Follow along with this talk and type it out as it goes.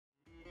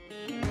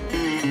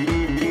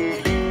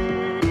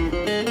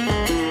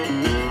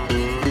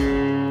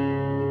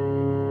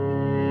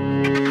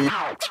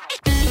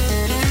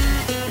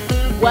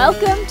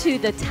Welcome to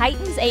the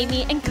Titans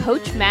Amy and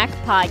Coach Mac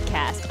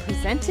podcast,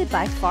 presented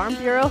by Farm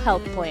Bureau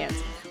Health Plans.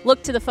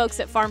 Look to the folks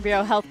at Farm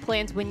Bureau Health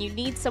Plans when you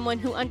need someone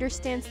who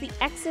understands the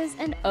X's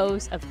and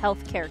O's of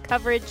healthcare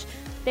coverage.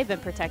 They've been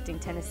protecting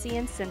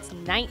Tennesseans since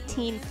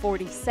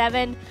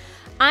 1947.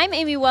 I'm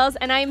Amy Wells,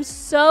 and I am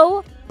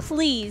so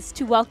pleased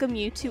to welcome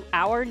you to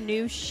our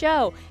new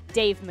show.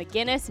 Dave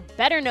McGinnis,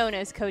 better known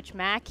as Coach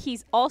Mac,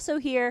 he's also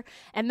here.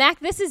 And Mac,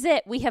 this is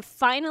it. We have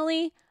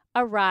finally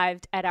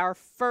arrived at our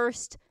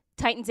first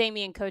Titans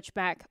Amy and Coach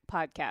Mac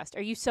podcast.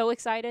 Are you so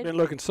excited? Been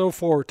looking so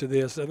forward to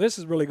this, and this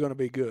is really going to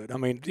be good. I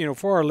mean,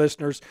 for our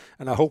listeners,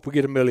 and I hope we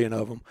get 1 million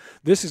of them,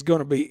 this is going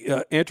to be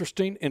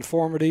interesting,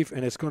 informative,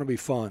 and it's going to be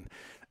fun.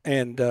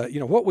 And,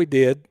 what we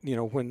did,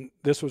 when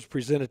this was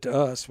presented to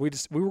us, we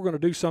were going to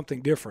do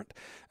something different,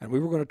 and we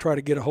were going to try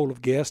to get a hold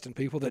of guests and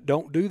people that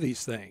don't do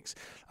these things.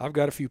 I've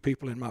got a few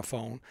people in my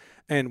phone,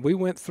 and we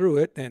went through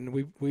it, and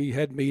we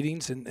had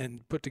meetings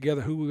and put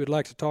together who we would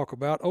like to talk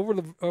about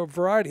over a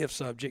variety of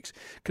subjects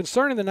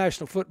concerning the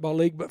National Football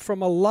League, but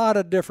from a lot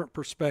of different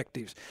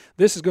perspectives.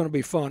 This is going to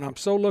be fun. I'm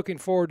so looking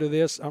forward to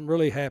this. I'm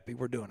really happy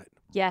we're doing it.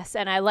 Yes,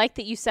 and I like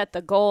that you set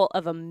the goal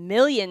of 1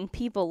 million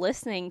people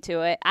listening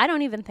to it. I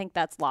don't even think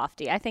that's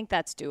lofty. I think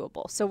that's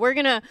doable. So we're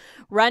going to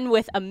run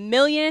with 1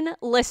 million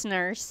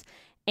listeners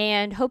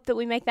and hope that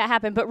we make that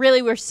happen. But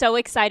really, we're so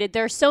excited.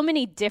 There are so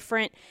many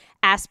different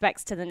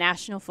aspects to the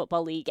National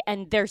Football League,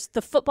 and there's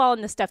the football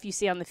and the stuff you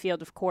see on the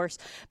field, of course,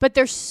 but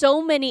there's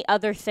so many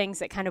other things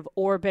that kind of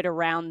orbit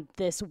around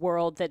this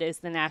world that is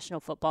the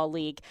National Football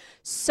League.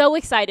 So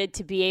excited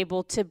to be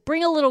able to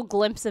bring a little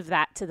glimpse of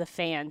that to the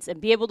fans and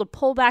be able to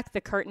pull back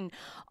the curtain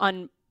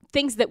on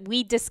things that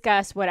we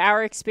discuss, what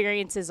our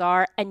experiences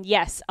are, and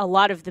yes, a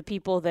lot of the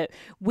people that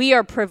we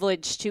are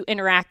privileged to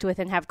interact with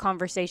and have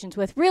conversations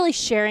with, really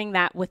sharing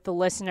that with the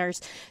listeners.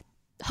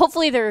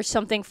 Hopefully there's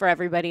something for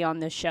everybody on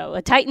this show.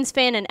 A Titans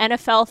fan, an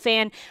NFL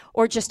fan,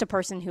 or just a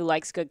person who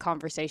likes good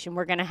conversation.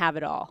 We're going to have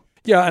it all.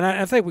 Yeah, and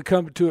I think we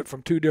come to it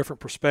from two different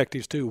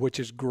perspectives too, which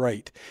is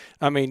great.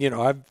 I mean,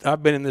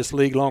 I've been in this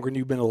league longer than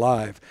you've been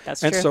alive.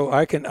 That's and true. So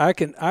I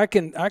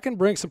can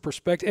bring some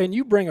perspective, and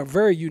you bring a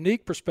very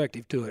unique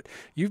perspective to it.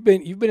 You've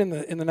been in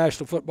the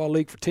National Football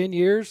League for 10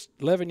 years,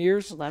 11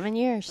 years. 11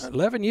 years.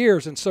 11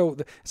 years, and so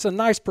it's a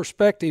nice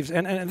perspectives,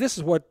 and this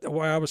is why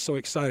I was so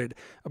excited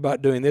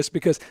about doing this,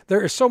 because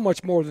there is so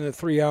much more than the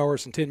 3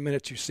 hours and 10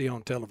 minutes you see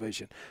on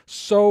television.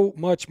 So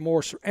much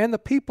more, and the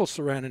people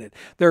surrounding it.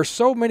 There are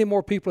so many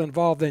more people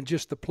involved than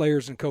just the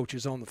players and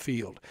coaches on the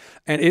field.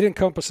 And it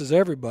encompasses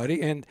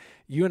everybody, and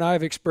you and I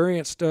have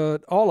experienced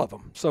all of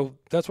them. So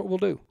that's what we'll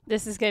do.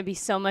 This is going to be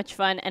so much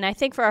fun, and I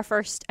think for our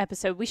first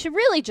episode, we should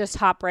really just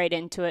hop right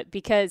into it,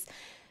 because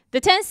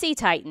the Tennessee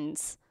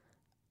Titans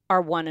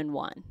are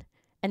 1-1,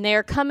 and they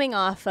are coming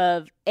off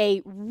of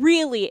a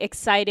really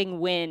exciting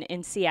win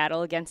in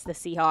Seattle against the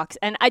Seahawks.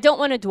 And I don't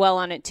want to dwell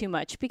on it too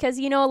much because,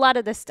 a lot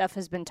of this stuff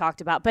has been talked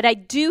about. But I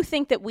do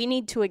think that we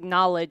need to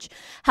acknowledge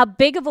how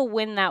big of a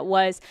win that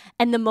was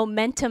and the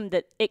momentum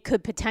that it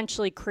could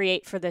potentially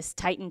create for this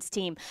Titans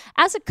team.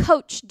 As a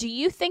coach, do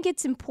you think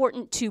it's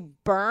important to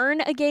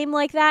burn a game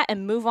like that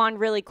and move on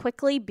really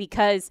quickly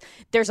because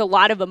there's a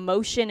lot of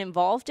emotion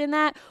involved in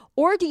that?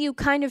 Or do you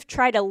kind of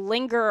try to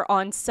linger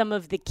on some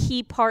of the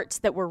key parts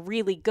that were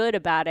really good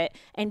about it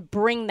and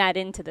bring that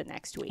into the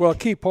next week? Well,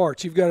 key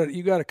parts, you got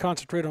to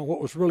concentrate on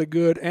what was really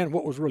good and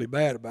what was really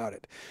bad about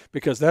it,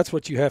 because that's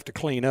what you have to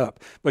clean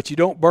up. But you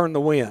don't burn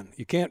the win.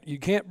 You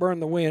can't burn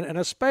the win, and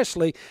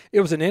especially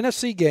it was an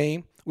NFC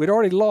game. We'd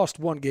already lost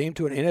one game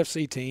to an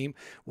NFC team.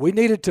 We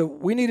needed to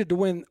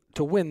win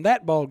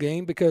that ball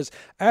game, because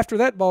after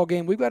that ball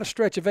game, we've got a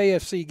stretch of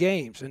AFC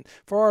games. And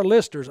for our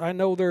listeners, I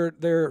know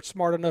they're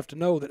smart enough to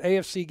know that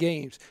AFC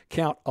games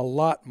count a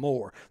lot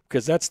more,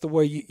 because that's the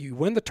way you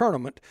win the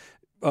tournament.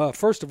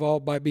 First of all,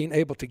 by being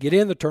able to get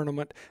in the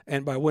tournament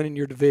and by winning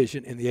your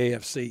division in the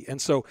AFC.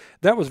 And so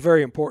that was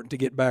very important to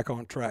get back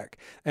on track.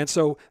 And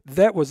so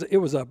it was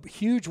a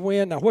huge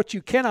win. Now, what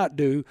you cannot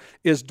do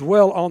is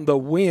dwell on the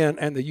win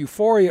and the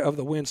euphoria of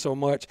the win so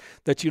much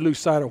that you lose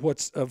sight of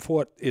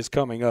what is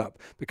coming up,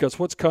 because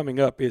what's coming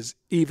up is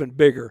even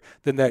bigger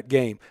than that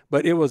game.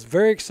 But it was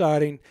very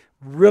exciting.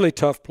 Really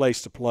tough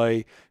place to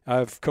play.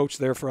 I've coached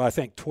there for, I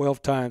think,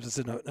 12 times as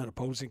an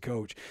opposing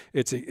coach.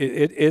 It's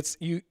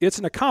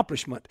an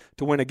accomplishment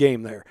to win a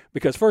game there,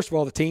 because first of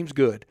all, the team's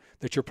good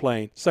that you're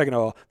playing. Second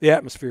of all, the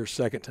atmosphere is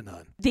second to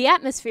none. The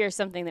atmosphere is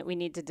something that we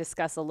need to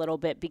discuss a little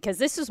bit, because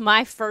this was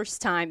my first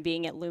time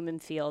being at Lumen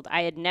Field.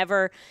 I had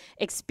never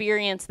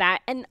experienced that,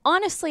 and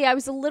honestly, I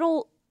was a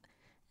little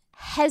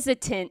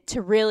hesitant to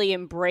really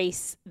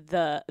embrace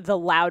the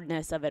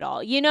loudness of it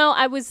all.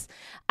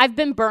 I've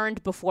been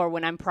burned before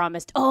when I'm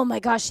promised, oh my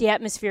gosh, the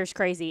atmosphere is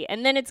crazy.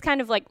 And then it's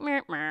kind of like,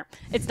 meh, meh.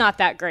 It's not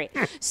that great.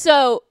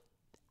 So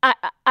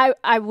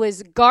I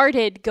was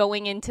guarded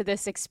going into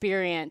this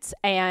experience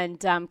and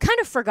kind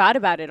of forgot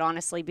about it,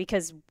 honestly,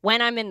 because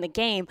when I'm in the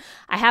game,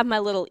 I have my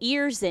little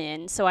ears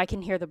in so I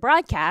can hear the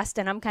broadcast,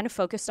 and I'm kind of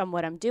focused on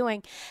what I'm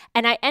doing.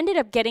 And I ended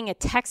up getting a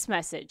text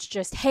message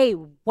just, hey,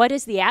 what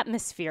is the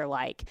atmosphere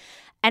like?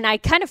 And I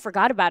kind of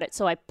forgot about it,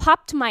 so I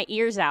popped my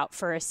ears out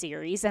for a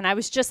series, and I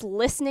was just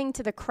listening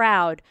to the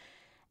crowd.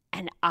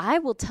 And I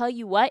will tell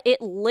you what,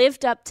 it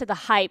lived up to the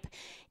hype.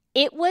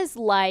 It was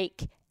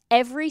like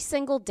every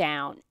single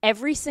down,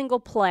 every single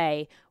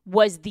play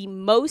was the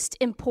most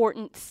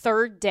important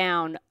third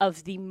down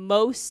of the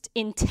most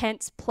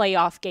intense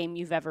playoff game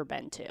you've ever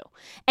been to.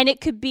 And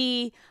it could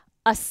be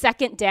a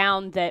second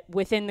down that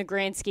within the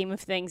grand scheme of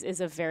things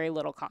is of very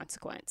little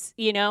consequence,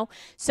 you know?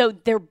 So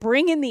they're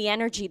bringing the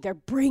energy, they're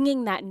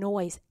bringing that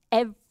noise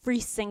every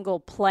single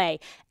play.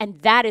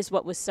 And that is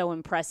what was so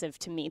impressive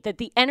to me, that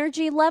the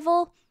energy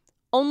level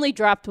only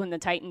dropped when the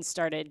Titans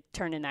started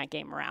turning that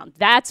game around.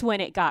 That's when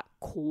it got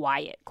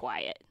quiet.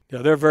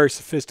 Yeah, they're very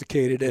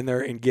sophisticated and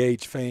they're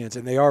engaged fans,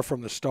 and they are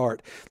from the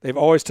start. They've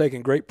always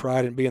taken great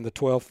pride in being the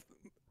 12th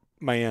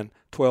man,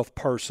 12th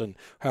person,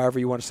 however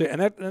you want to say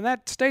it. And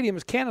that stadium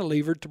is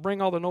cantilevered to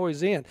bring all the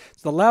noise in.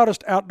 It's the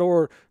loudest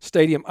outdoor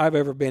stadium I've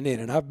ever been in,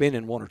 and I've been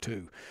in one or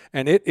two.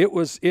 And it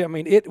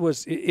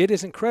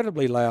is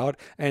incredibly loud.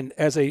 And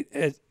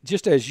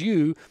just as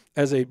you,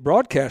 as a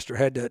broadcaster,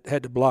 had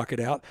to block it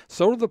out,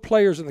 so do the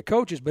players and the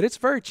coaches. But it's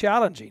very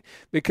challenging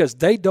because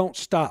they don't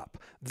stop.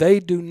 They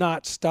do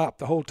not stop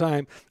the whole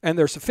time, and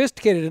they're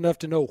sophisticated enough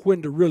to know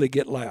when to really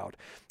get loud.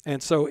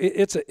 And so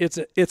it's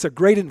a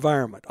great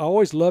environment. I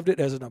always loved it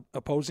as an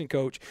opposing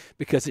coach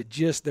because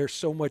there's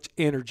so much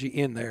energy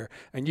in there,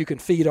 and you can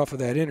feed off of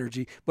that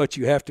energy, but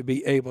you have to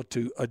be able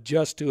to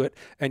adjust to it,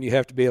 and you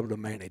have to be able to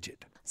manage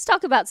it. Let's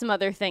talk about some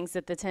other things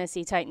that the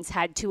Tennessee Titans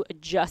had to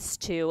adjust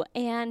to,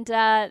 and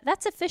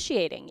that's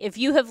officiating. If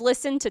you have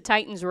listened to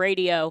Titans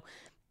radio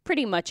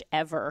pretty much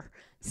ever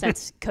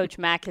since Coach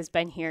Mack has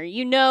been here,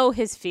 you know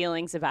his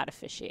feelings about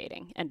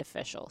officiating and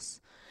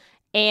officials.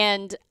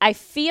 And I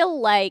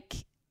feel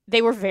like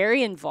they were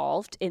very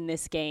involved in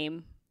this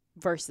game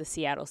versus the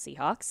Seattle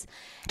Seahawks.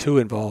 Too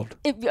involved.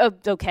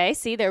 Okay,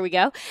 see, there we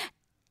go.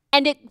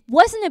 And it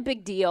wasn't a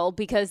big deal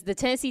because the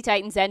Tennessee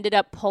Titans ended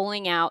up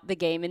pulling out the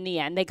game in the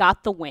end. They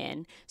got the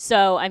win.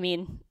 So, I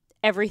mean,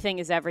 everything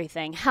is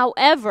everything.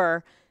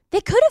 However,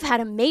 they could have had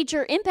a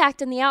major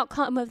impact in the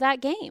outcome of that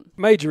game.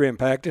 Major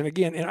impact. And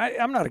again,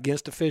 I'm not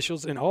against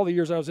officials. In all the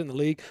years I was in the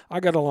league, I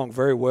got along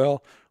very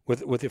well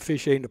with the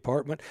officiating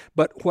department.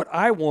 But what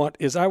I want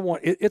is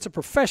it's a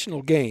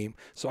professional game,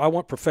 so I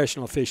want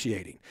professional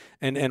officiating.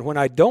 And when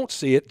I don't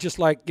see it, just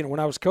like when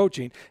I was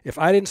coaching, if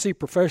I didn't see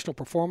professional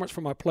performance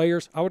from my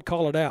players, I would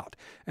call it out.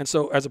 And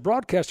so as a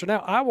broadcaster now,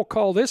 I will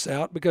call this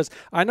out because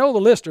I know the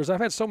listeners.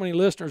 I've had so many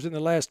listeners in the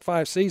last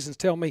 5 seasons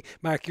tell me,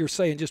 Mac, you're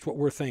saying just what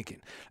we're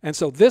thinking. And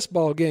so this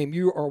ball game,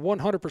 you are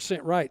 100%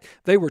 right.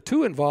 They were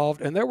too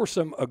involved, and there were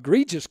some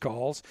egregious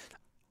calls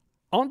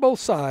on both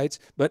sides,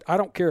 but I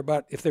don't care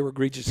about if they were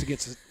egregious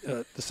against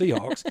the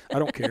Seahawks. I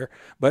don't care.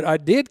 But I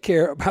did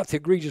care about the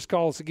egregious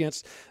calls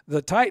against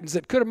the Titans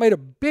that could have made a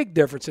big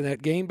difference in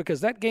that game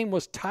because that game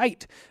was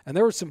tight, and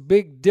there were some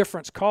big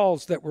difference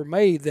calls that were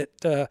made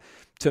that,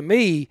 to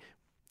me,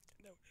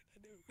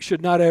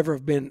 should not ever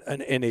have been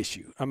an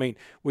issue. I mean,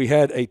 we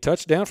had a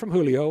touchdown from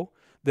Julio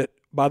that,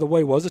 by the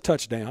way, was a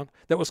touchdown,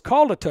 that was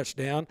called a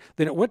touchdown.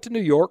 Then it went to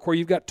New York, where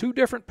you've got 2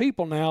 different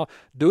people now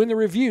doing the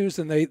reviews,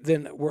 and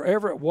then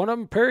wherever one of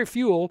them, Perry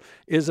Fuel,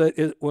 is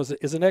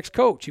an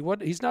ex-coach.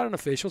 He's not an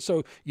official,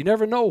 so you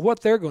never know what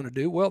they're going to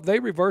do. Well,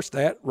 they reversed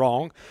that,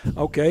 wrong.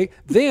 Okay,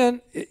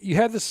 then you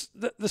have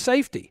the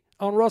safety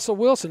on Russell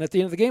Wilson at the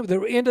end of the game.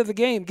 The end of the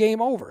game,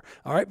 game over.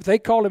 All right, but they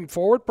called him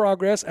forward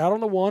progress, out on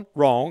the 1,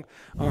 wrong.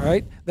 All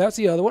right, that's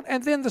the other one.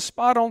 And then the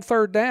spot on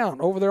third down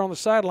over there on the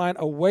sideline,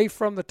 away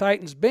from the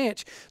Titans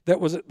bench,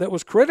 that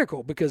was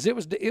critical because it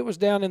was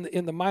down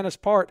in the minus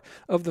part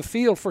of the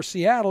field for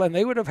Seattle, and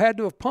they would have had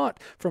to have punt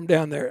from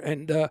down there.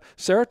 And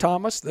Sarah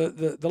Thomas,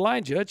 the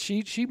line judge,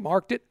 she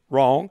marked it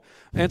wrong,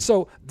 and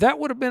so that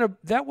would have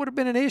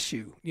been an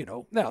issue.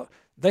 Now.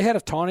 They had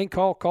a taunting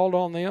call called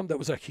on them. That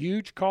was a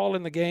huge call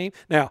in the game.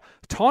 Now,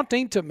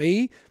 taunting to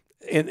me,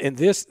 in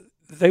this,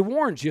 they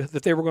warned you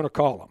that they were going to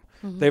call them.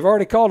 Mm-hmm. They've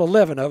already called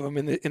 11 of them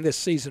in this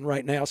season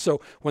right now. So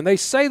when they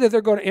say that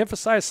they're going to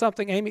emphasize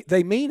something, Amy,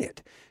 they mean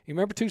it. You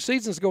remember 2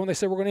 seasons ago when they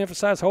said we're going to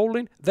emphasize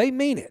holding? They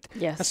mean it.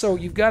 Yes. And so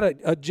you've got to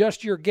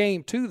adjust your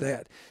game to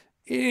that.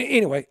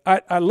 Anyway,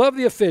 I love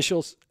the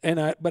officials,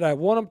 but I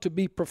want them to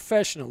be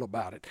professional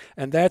about it,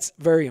 and that's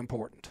very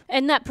important.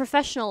 And that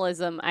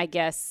professionalism, I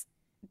guess,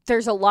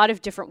 there's a lot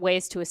of different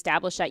ways to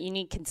establish that. You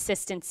need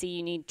consistency,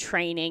 you need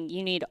training,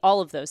 you need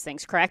all of those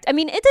things, correct? I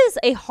mean, it is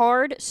a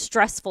hard,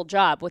 stressful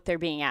job what they're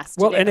being asked to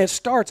do. Well, and it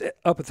starts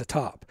up at the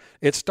top.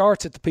 It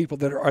starts at the people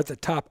that are at the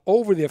top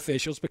over the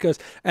officials because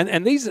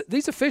and these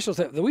officials,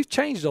 we've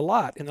changed a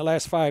lot in the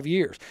last 5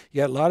 years.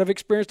 You had a lot of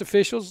experienced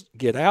officials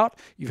get out.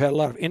 You've had a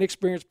lot of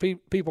inexperienced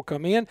people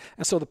come in.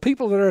 And so the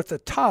people that are at the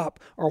top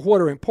are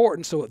what are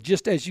important. So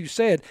just as you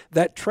said,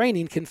 that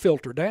training can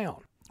filter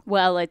down.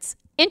 Well, it's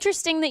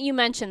interesting that you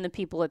mentioned the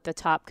people at the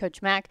top,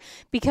 Coach Mack,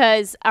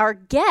 because our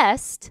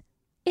guest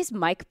is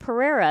Mike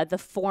Pereira, the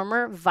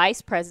former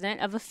vice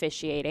president of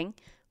officiating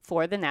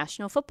for the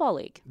National Football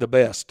League. The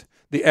best,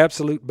 the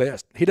absolute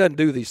best. He doesn't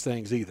do these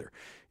things either.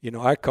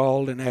 I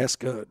called and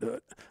asked,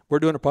 we're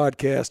doing a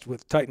podcast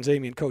with Titans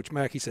Amy and Coach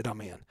Mack. He said,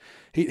 I'm in.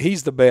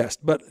 He's the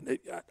best. But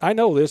I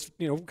know this,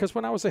 because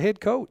when I was a head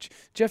coach,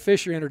 Jeff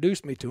Fisher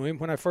introduced me to him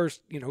when I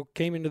first,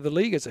 came into the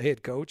league as a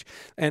head coach.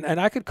 And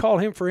I could call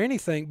him for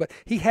anything, but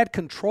he had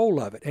control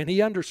of it, and he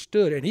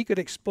understood, and he could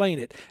explain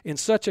it in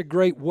such a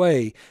great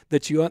way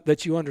that you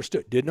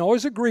understood. Didn't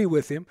always agree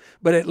with him,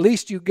 but at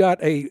least you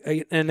got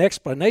an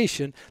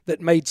explanation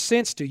that made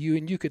sense to you,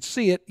 and you could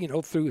see it,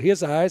 through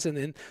his eyes and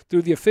then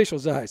through the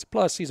official's eyes.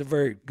 Plus, he's a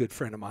very good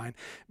friend of mine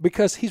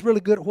because he's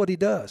really good at what he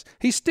does.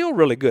 He's still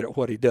really good at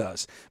what he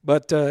does.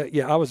 But,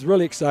 I was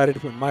really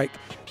excited when Mike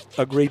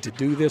agreed to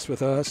do this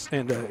with us,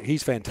 and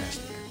he's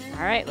fantastic.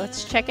 All right,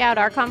 let's check out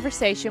our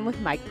conversation with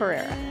Mike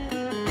Pereira.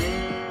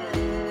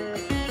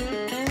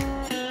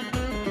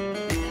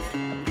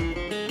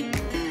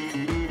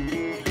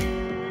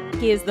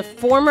 He is the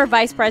former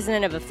vice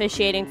president of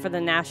officiating for the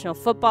National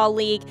Football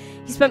League.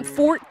 He spent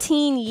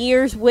 14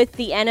 years with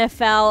the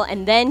NFL,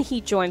 and then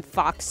he joined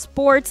Fox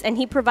Sports, and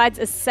he provides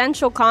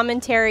essential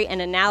commentary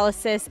and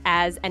analysis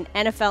as an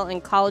NFL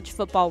and college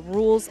football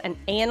rules and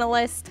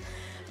analyst.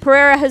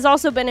 Pereira has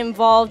also been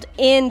involved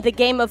in the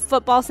game of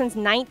football since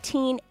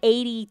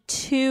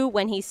 1982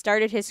 when he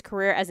started his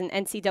career as an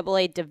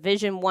NCAA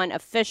Division I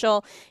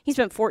official. He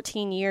spent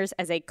 14 years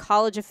as a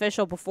college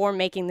official before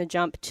making the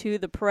jump to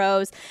the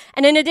pros.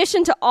 And in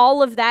addition to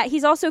all of that,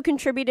 he's also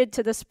contributed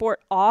to the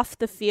sport off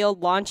the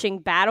field, launching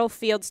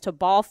Battlefields to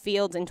Ball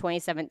Fields in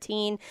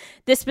 2017.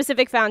 This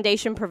specific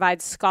foundation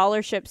provides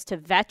scholarships to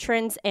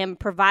veterans and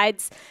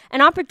provides an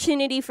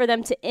opportunity for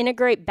them to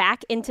integrate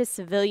back into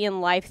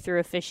civilian life through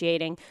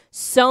officiating.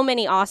 So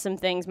many awesome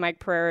things Mike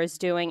Pereira is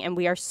doing, and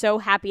we are so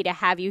happy to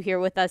have you here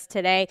with us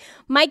today.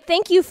 Mike,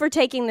 thank you for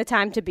taking the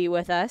time to be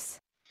with us.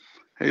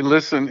 Hey,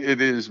 listen, it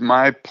is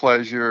my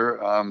pleasure.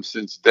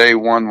 Since day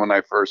one when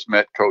I first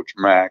met Coach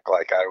Mack,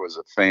 like I was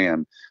a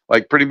fan,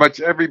 like pretty much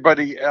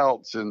everybody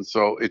else. And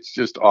so it's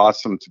just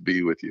awesome to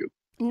be with you.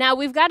 Now,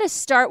 we've got to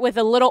start with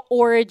a little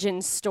origin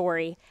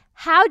story.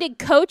 How did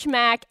Coach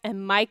Mack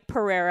and Mike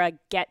Pereira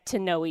get to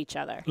know each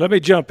other? Let me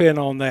jump in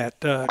on that.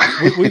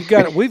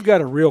 We've got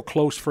a real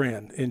close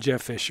friend in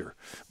Jeff Fisher,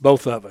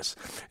 both of us.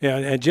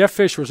 And Jeff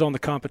Fisher was on the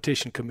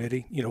competition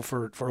committee,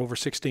 for over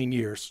 16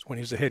 years when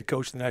he was the head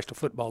coach of the National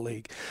Football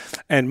League.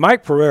 And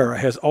Mike Pereira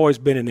has always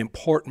been an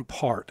important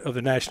part of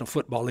the National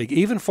Football League,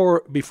 even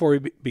before he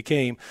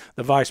became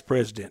the vice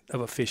president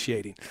of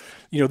officiating.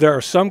 There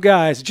are some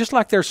guys, just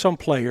like there's some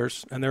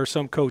players and there are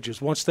some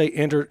coaches, once they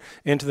enter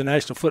into the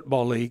National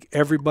Football League,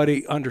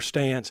 everybody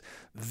understands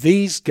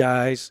these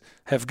guys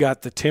have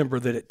got the timber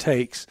that it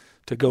takes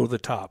to go to the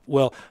top.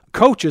 Well,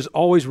 coaches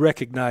always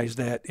recognize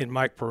that in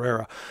Mike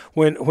Pereira.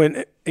 When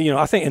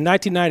I think in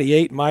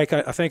 1998, Mike,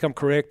 I think I'm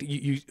correct.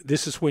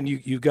 This is when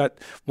you got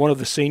one of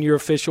the senior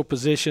official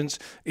positions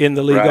in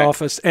the league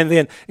office, and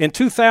then in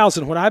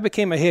 2000, when I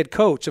became a head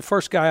coach, the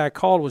first guy I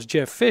called was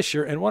Jeff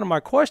Fisher, and one of my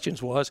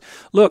questions was,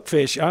 "Look,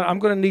 Fish, I'm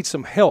going to need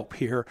some help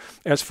here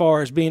as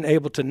far as being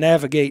able to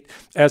navigate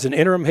as an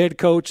interim head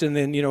coach, and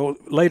then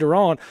later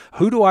on,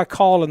 who do I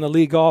call in the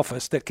league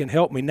office that can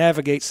help me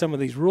navigate some of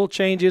these rule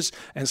changes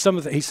and some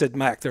of the?" He said,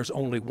 "Mac, there's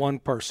only one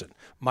person,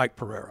 Mike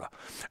Pereira."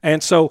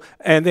 And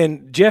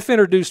then Jeff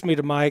introduced me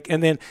to Mike,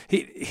 and then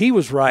he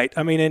was right.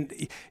 I mean,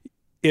 and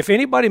if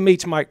anybody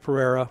meets Mike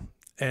Pereira,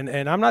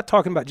 and I'm not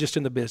talking about just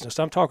in the business,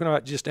 I'm talking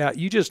about just out,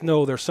 you just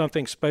know there's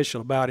something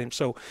special about him.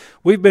 So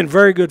we've been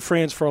very good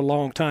friends for a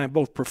long time,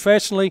 both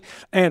professionally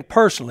and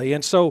personally.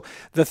 And so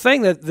the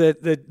thing that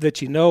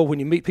when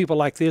you meet people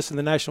like this in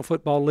the National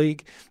Football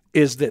League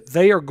is that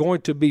they are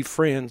going to be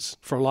friends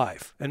for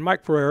life. And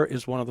Mike Pereira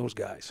is one of those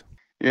guys.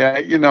 Yeah,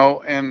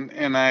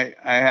 and I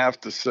have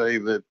to say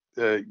that,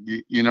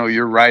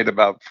 you're right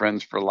about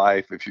friends for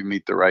life if you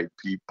meet the right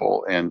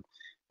people. And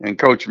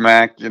Coach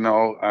Mack,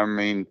 I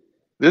mean,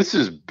 this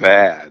is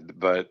bad,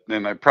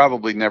 and I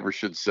probably never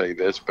should say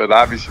this, but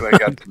obviously I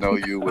got to know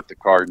you with the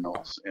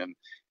Cardinals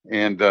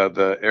and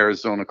the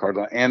Arizona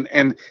Cardinals. And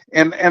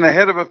a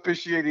head of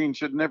officiating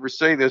should never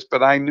say this,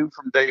 but I knew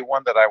from day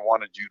one that I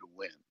wanted you to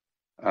win.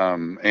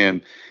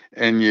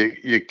 And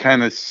you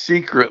kind of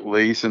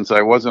secretly, since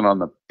I wasn't on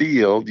the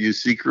field, you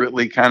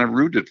secretly kind of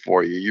rooted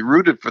for you. You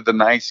rooted for the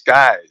nice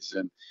guys,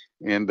 and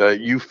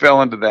you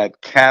fell into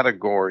that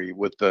category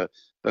with the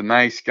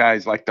nice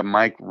guys like the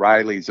Mike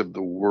Rileys of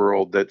the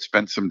world that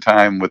spent some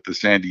time with the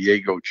San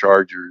Diego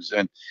Chargers,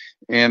 and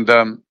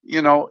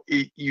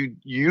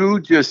you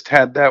just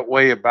had that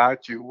way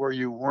about you where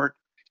you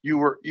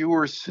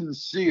were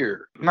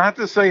sincere. Not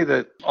to say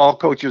that all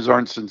coaches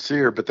aren't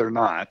sincere, but they're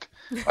not.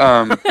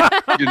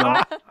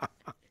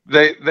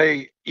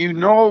 They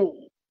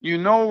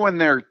when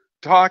they're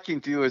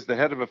talking to you as the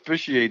head of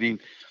officiating,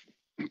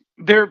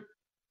 they're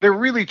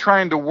really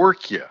trying to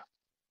work you.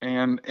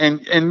 And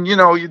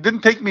it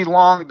didn't take me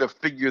long to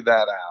figure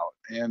that out.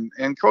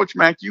 And Coach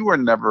Mack, you were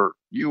never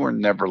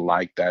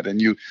like that.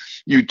 And you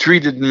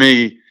treated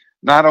me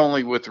not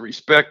only with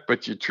respect,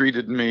 but you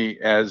treated me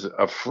as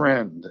a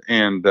friend.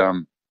 And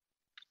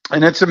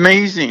it's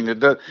amazing.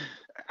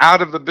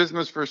 out of the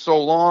business for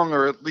so long,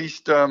 or at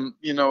least,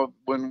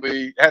 when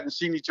we hadn't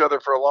seen each other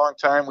for a long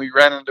time, we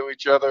ran into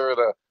each other at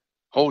a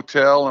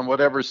hotel in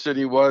whatever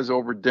city was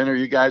over dinner.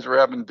 You guys were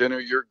having dinner,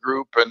 your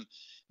group,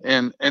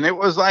 and it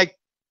was like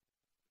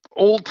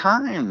old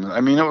times.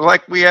 I mean, it was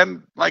like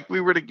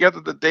we were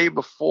together the day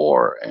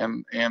before,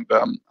 and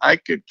I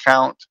could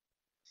count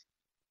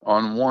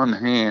on one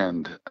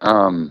hand,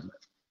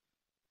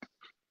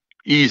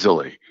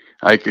 easily.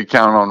 I could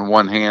count on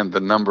one hand the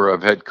number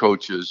of head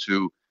coaches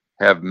who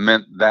have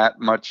meant that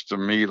much to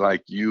me,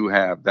 like you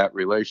have. That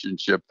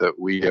relationship that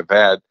we have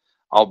had,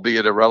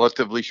 albeit a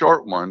relatively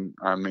short one.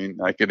 I mean,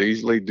 I could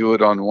easily do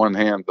it on one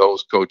hand,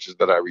 those coaches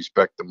that I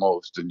respect the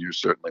most, and you're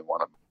certainly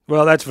one of them.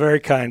 Well, that's very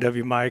kind of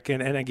you, Mike.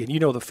 And again,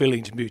 the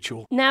feeling's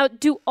mutual. Now,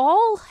 do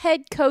all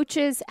head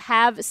coaches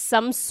have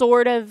some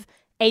sort of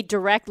a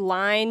direct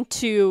line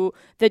to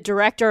the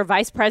director or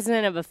vice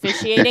president of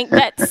officiating?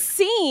 That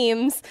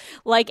seems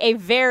like a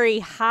very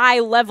high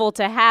level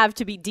to have,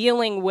 to be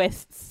dealing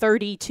with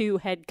 32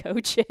 head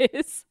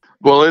coaches.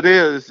 Well, it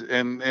is.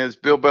 And as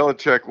Bill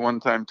Belichick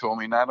one time told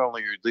me, not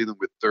only are you dealing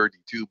with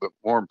 32, but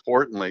more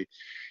importantly,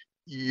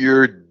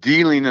 you're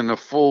dealing in a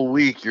full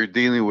week, you're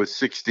dealing with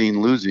 16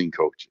 losing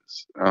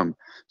coaches.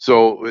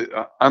 So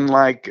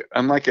unlike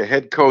a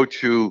head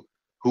coach who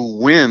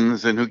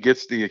wins and who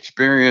gets the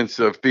experience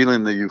of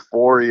feeling the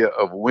euphoria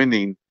of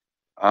winning,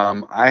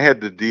 I had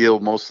to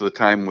deal most of the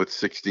time with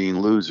 16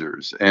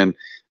 losers. And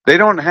they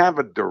don't have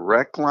a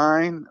direct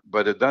line,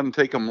 but it doesn't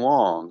take them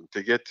long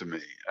to get to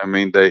me. I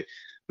mean, they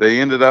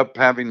ended up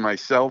having my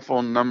cell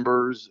phone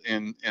numbers,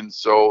 and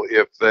so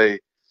if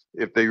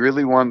they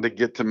really wanted to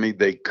get to me,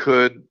 they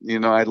could.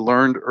 I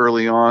learned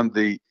early on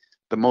the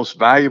most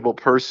valuable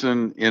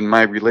person in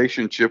my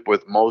relationship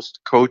with most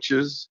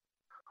coaches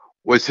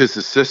was his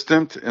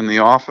assistant in the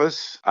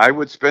office. I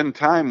would spend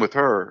time with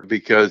her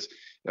because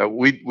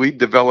we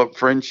developed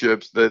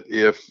friendships that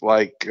if,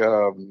 like,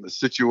 the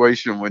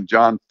situation when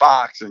John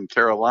Fox in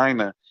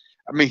Carolina,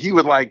 I mean, he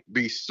would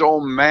be so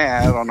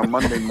mad on a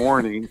Monday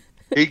morning.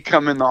 He'd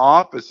come in the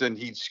office and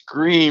he'd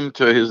scream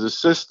to his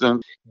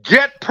assistant,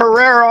 "Get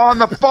Pereira on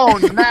the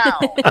phone now!"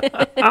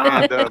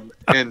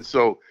 and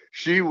so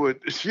she would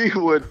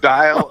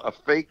dial a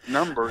fake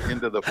number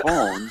into the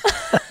phone,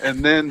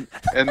 and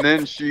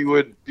then she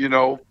would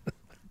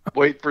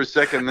wait for a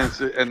second,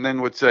 and then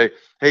would say,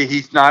 "Hey,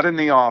 he's not in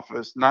the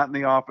office,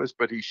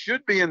 but he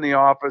should be in the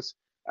office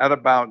at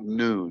about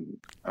noon."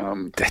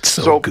 That's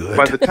so good.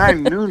 By the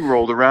time noon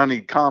rolled around,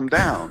 he'd calm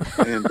down,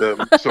 and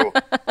so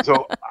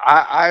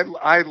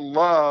I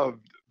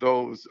loved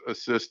those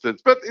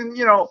assistants. But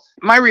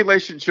my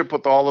relationship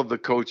with all of the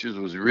coaches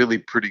was really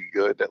pretty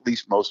good, at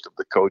least most of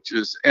the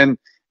coaches, and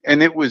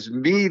it was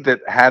me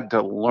that had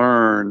to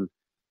learn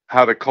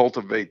how to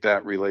cultivate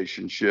that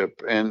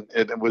relationship, and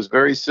it was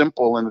very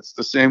simple, and it's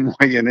the same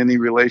way in any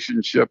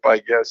relationship, I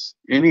guess,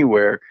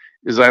 anywhere,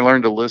 is I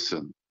learned to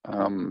listen.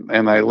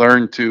 And I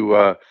learned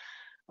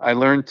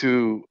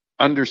to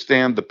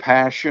understand the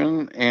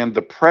passion and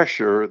the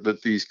pressure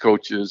that these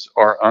coaches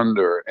are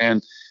under,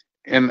 and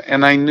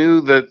I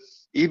knew that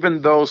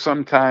even though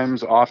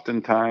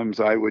oftentimes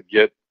I would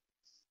get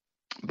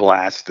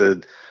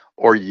blasted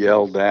or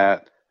yelled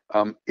at,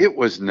 it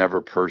was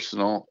never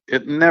personal.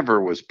 It never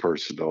was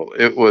personal.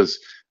 It was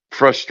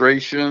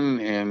frustration,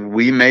 and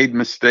we made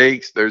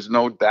mistakes. There's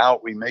no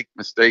doubt we make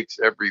mistakes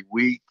every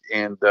week,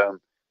 and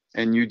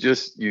you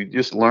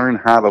just learn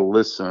how to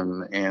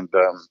listen, and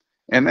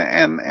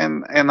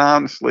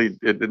honestly,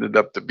 it ended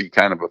up to be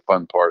kind of a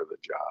fun part of the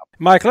job.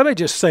 Mike, let me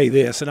just say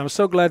this, and I'm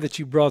so glad that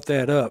you brought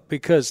that up,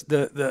 because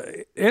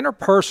the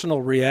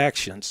interpersonal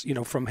reactions,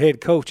 from head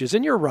coaches,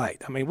 and you're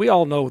right. I mean, we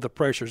all know the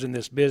pressures in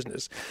this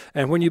business.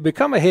 And when you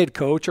become a head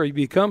coach or you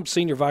become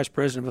senior vice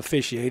president of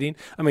officiating,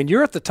 I mean,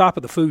 you're at the top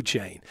of the food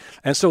chain.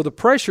 And so the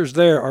pressures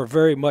there are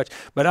very much.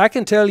 But I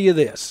can tell you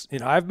this,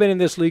 I've been in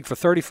this league for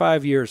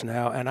 35 years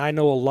now, and I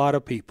know a lot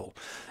of people.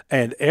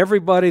 And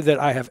everybody that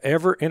I have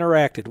ever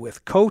interacted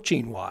with,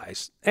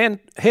 coaching-wise, and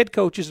head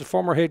coaches and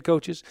former head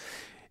coaches,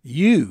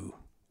 you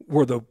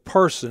were the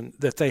person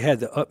that they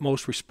had the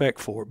utmost respect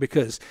for,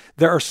 because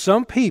there are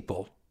some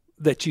people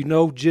that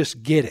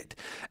just get it.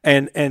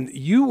 And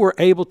you were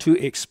able to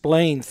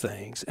explain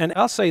things. And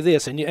I'll say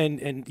this, and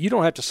you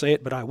don't have to say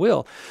it, but I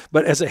will.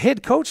 But as a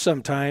head coach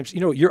sometimes,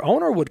 your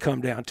owner would come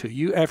down to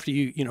you after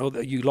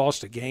you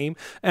lost a game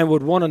and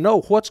would want to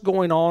know what's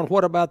going on,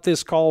 what about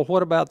this call,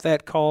 what about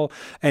that call,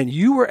 and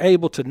you were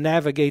able to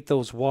navigate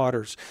those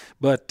waters.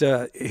 But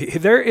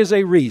there is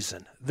a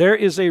reason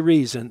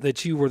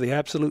that you were the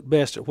absolute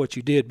best at what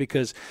you did,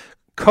 because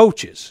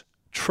coaches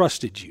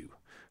trusted you.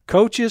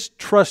 Coaches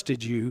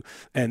trusted you,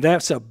 and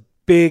that's a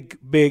big,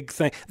 big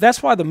thing.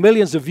 That's why the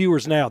millions of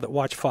viewers now that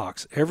watch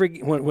Fox,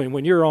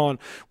 when you're on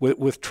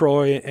with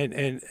Troy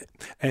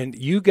and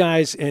you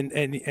guys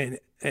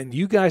and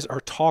you guys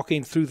are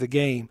talking through the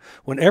game,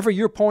 whenever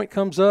your point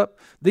comes up,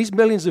 these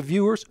millions of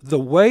viewers, the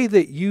way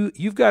that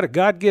you've got a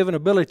God-given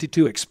ability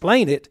to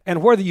explain it,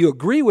 and whether you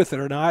agree with it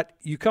or not,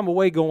 you come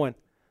away going,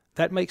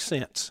 that makes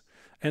sense.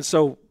 And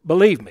so,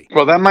 believe me.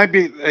 Well, that might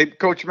be,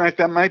 Coach Mack,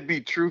 that might be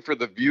true for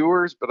the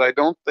viewers, but I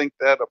don't think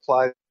that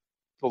applies to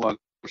people on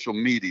social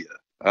media.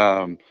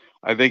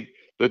 I think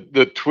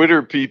the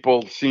Twitter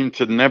people seem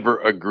to never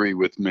agree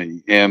with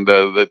me, and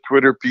the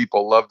Twitter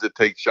people love to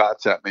take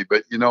shots at me.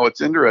 But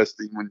it's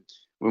interesting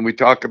when we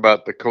talk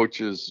about the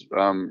coaches'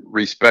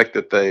 respect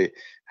that they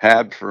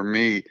had for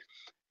me.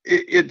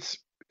 It's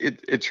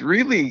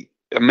really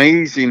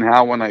amazing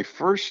how when I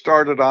first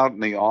started out in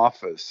the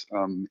office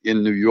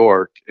in New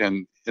York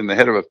and in the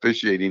head of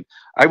officiating,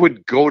 I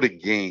would go to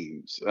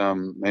games,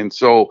 and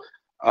so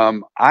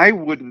I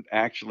wouldn't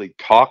actually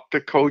talk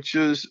to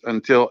coaches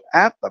until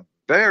at the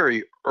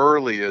very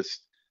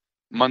earliest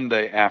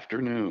Monday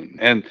afternoon,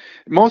 and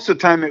most of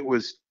the time it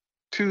was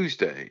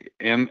Tuesday,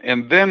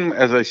 and then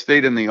as I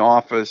stayed in the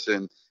office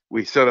and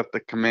we set up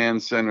the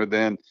command center,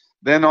 then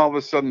all of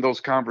a sudden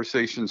those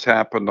conversations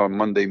happened on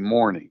Monday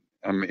morning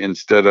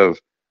instead of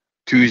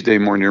Tuesday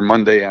morning or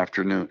Monday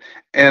afternoon.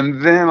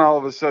 And then all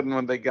of a sudden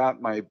when they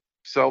got my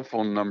cell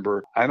phone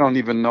number, I don't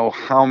even know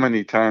how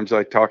many times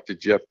I talked to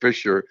Jeff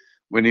Fisher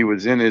when he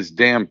was in his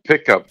damn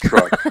pickup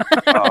truck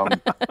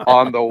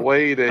on the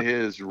way to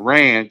his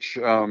ranch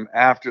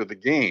after the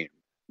game,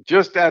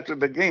 just after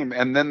the game.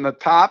 And then the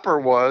topper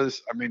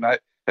was, I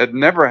had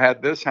never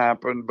had this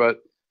happen,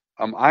 but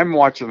I'm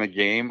watching a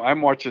game.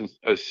 I'm watching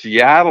a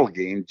Seattle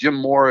game. Jim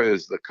Mora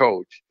is the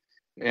coach.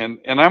 And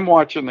I'm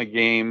watching the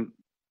game,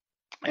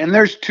 and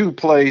there's two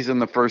plays in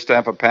the first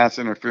half, a pass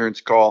interference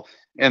call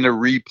and a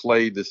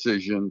replay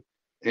decision.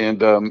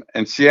 And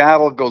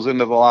Seattle goes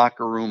into the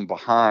locker room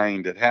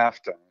behind at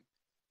halftime.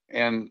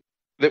 And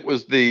it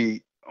was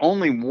the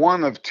only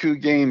one of two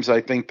games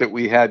I think that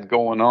we had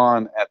going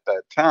on at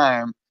that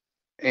time.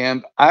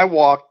 And I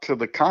walked to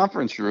the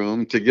conference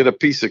room to get a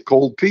piece of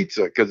cold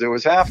pizza because it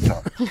was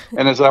halftime.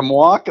 And as I'm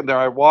walking there,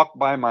 I walked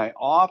by my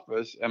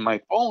office and my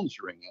phone's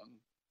ringing.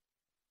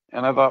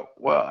 And I thought,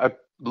 well, I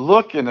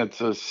look and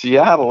it's a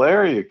Seattle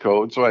area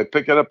code. So I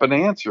pick it up and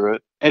answer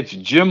it. It's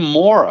Jim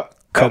Mora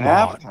at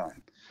halftime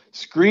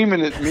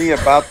screaming at me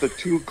about the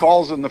two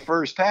calls in the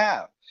first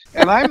half.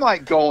 And I'm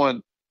like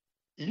going,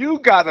 you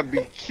got to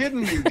be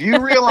kidding me. Do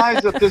you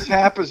realize that this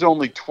half is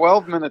only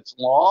 12 minutes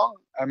long?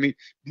 I mean,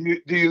 do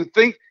you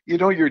think,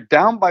 you're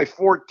down by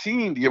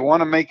 14. Do you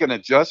want to make an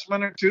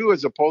adjustment or two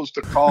as opposed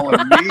to calling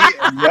me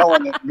and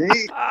yelling at me?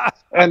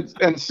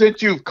 And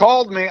since you've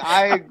called me,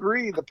 I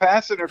agree. The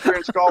pass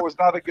interference call was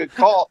not a good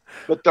call,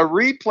 but the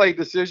replay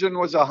decision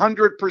was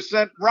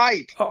 100%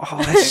 right.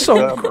 Oh, that's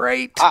so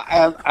great.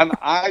 And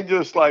I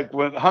just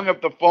hung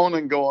up the phone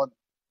and going,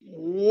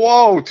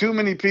 whoa, too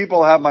many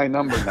people have my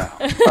number now.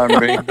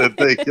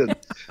 That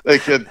they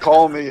could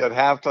call me at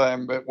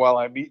halftime while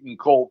I'm eating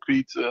cold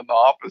pizza in the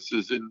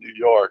offices in New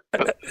York.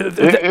 But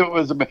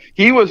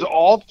he was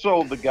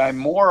also the guy,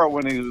 Mora,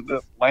 when he was in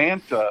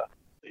Atlanta.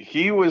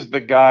 He was the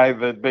guy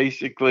that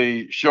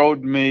basically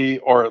showed me,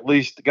 or at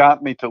least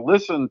got me to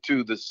listen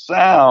to the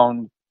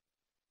sound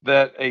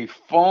that a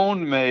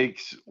phone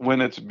makes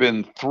when it's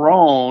been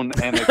thrown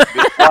and it's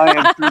been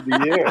flying through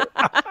the air.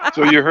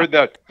 So you heard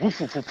that,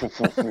 before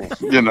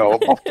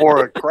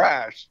it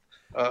crashed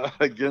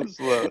against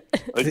the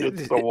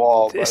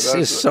wall. This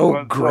is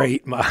so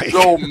great, Mike.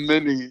 So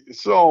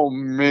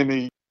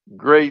many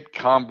great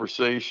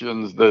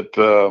conversations that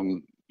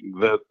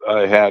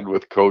I had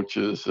with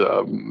coaches.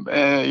 Some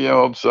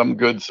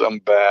good, some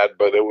bad,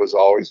 but it was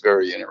always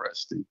very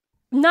interesting.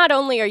 Not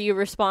only are you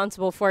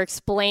responsible for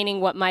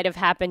explaining what might have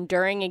happened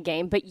during a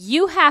game, but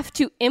you have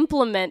to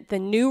implement the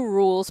new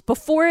rules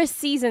before a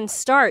season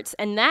starts.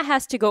 And that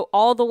has to go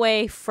all the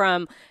way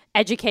from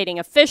educating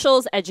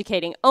officials,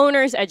 educating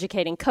owners,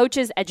 educating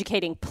coaches,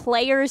 educating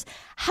players.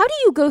 How do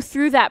you go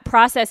through that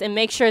process and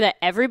make sure that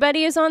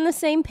everybody is on the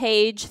same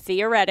page,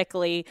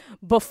 theoretically,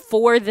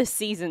 before the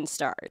season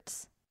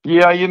starts?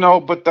 Yeah,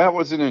 but that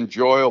was an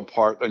enjoyable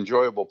part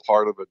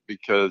of it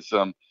because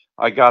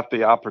I got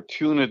the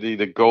opportunity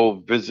to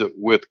go visit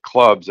with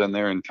clubs and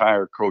their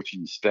entire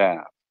coaching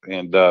staff,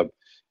 and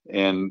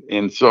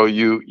so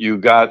you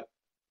got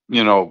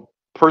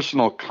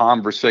personal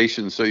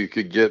conversations so you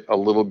could get a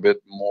little bit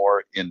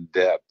more in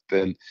depth.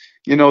 And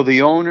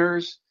the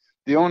owners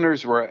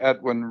were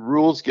when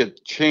rules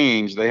get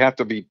changed, they have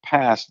to be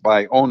passed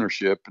by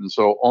ownership, and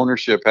so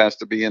ownership has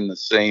to be in the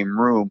same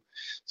room.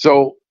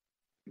 So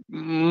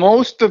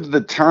most of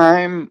the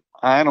time,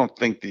 I don't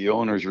think the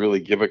owners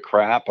really give a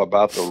crap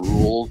about the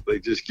rules. They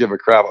just give a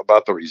crap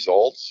about the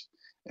results,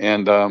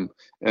 and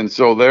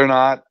so they're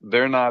not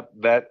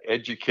that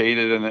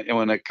educated. And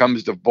when it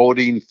comes to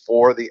voting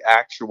for the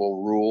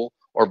actual rule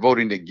or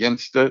voting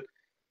against it,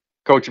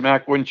 Coach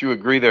Mack, wouldn't you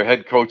agree their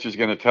head coach is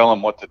going to tell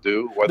them what to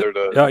do, whether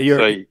to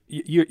say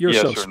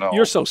yes or no?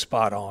 You're so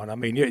spot on. I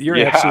mean, you're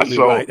absolutely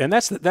right, and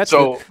that's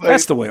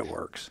the way it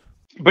works.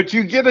 But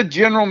you get a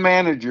general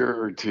manager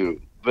or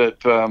two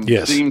that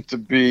seem to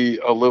be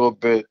a little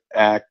bit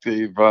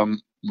active.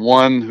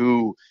 One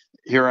who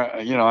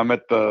I'm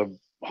at the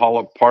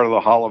part of the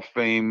Hall of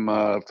Fame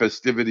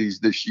festivities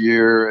this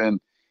year, and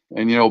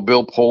And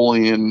Bill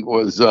Polian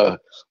was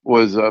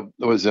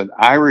an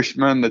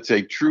Irishman that's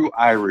a true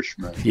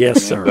Irishman.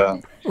 Yes, sir.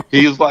 And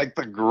he's like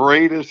the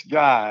greatest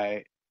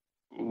guy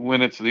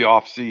when it's the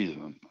off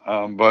season.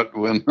 But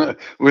when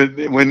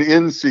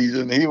in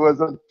season, he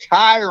was a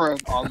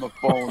tyrant on the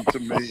phone to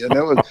me, and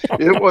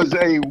it was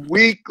a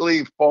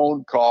weekly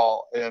phone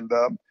call, and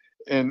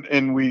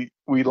we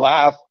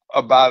laugh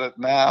about it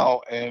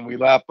now, and we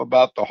laugh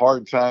about the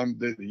hard time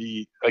that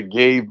he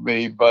gave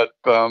me. But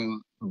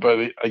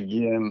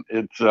again,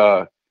 it's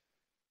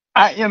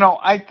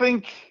I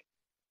think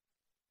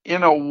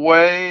in a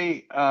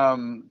way,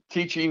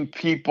 teaching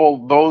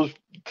the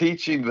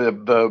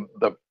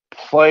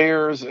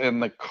players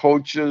and the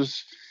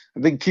coaches,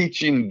 I think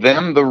teaching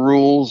them the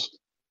rules,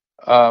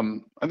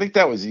 I think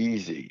that was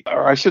easy.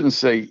 Or I shouldn't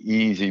say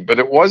easy, but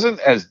it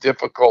wasn't as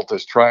difficult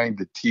as trying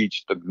to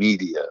teach the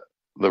media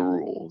the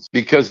rules,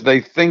 because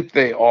they think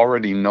they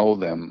already know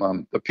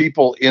them. The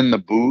people in the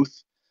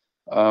booth,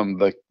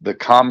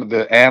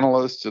 the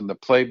analysts and the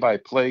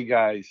play-by-play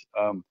guys,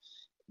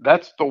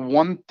 that's the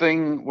one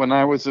thing when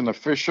I was an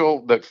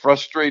official that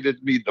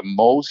frustrated me the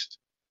most,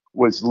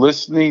 was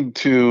listening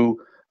to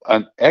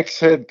an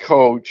ex-head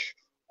coach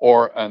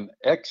or an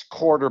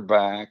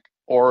ex-quarterback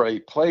or a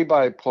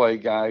play-by-play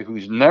guy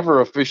who's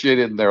never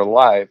officiated in their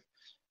life,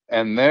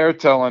 and they're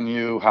telling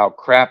you how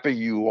crappy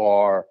you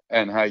are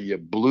and how you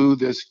blew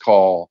this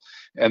call,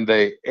 and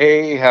they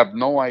A, have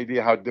no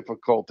idea how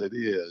difficult it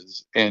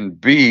is, and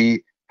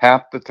B,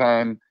 half the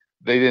time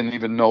they didn't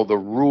even know the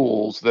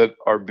rules that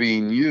are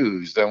being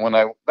used. And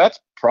that's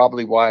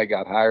probably why I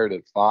got hired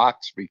at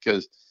Fox,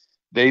 because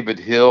David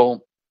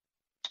Hill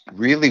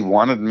really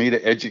wanted me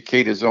to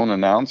educate his own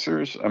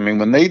announcers. I mean,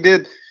 they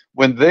did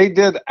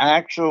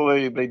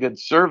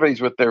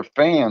surveys with their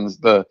fans,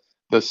 the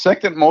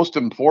second most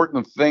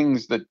important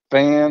things that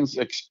fans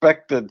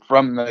expected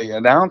from the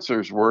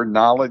announcers were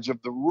knowledge of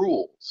the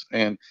rules,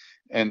 and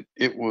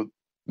it was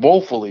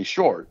woefully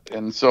short.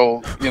 And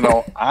so,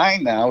 I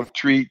now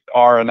treat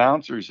our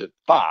announcers at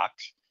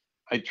Fox,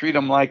 I treat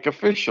them like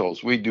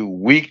officials. We do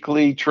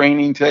weekly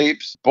training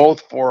tapes,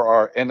 both for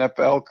our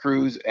NFL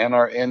crews and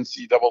our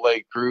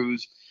NCAA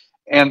crews.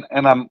 And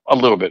I'm a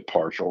little bit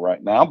partial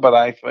right now, but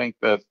I think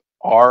that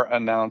our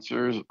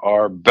announcers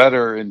are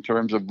better in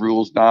terms of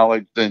rules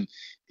knowledge than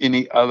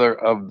any other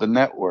of the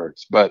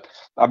networks. But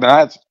I mean,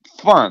 that's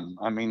fun.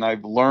 I mean,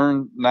 I've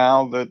learned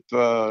now that,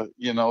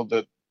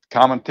 that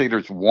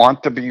commentators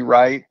want to be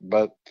right,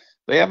 but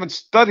they haven't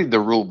studied the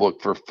rule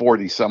book for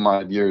 40 some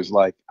odd years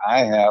like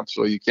I have,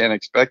 so you can't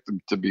expect them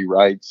to be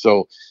right.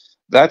 So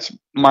that's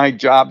my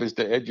job, is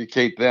to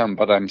educate them.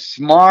 But I'm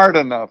smart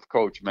enough,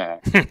 Coach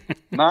Mac,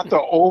 not to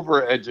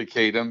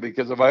over-educate them,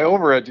 because if I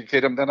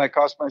over-educate them, then I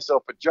cost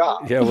myself a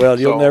job. Yeah, well,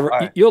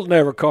 you'll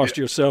never cost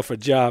yourself a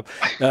job.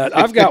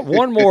 I've got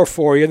one more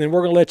for you, and then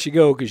we're going to let you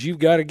go, because you've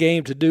got a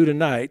game to do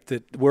tonight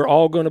that we're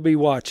all going to be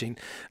watching.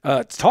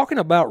 Talking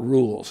about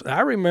rules,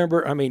 I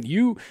remember. I mean,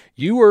 you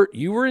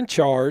were in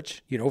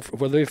charge,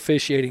 for the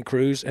officiating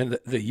crews, and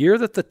the year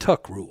that the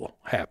tuck rule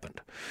happened.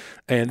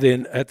 And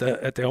then at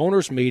the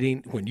owners'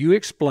 meeting, when you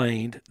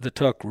explained the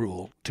tuck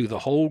rule to the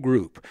whole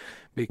group,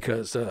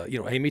 because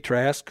Amy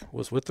Trask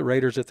was with the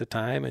Raiders at the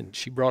time, and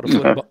she brought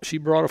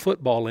a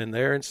football in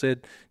there and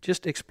said,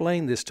 "Just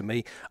explain this to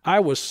me." I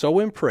was so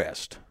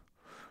impressed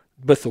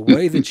with the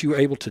way that you were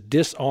able to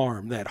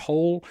disarm that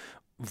whole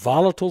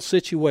volatile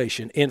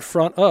situation in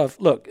front of,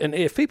 look, and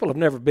if people have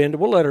never been to,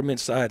 we'll let them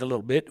inside a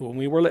little bit. When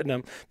we were letting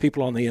them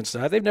people on the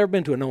inside, they've never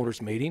been to an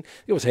owners' meeting.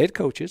 It was head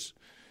coaches,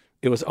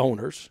 it was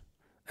owners.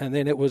 And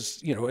then it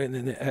was, and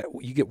then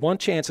you get one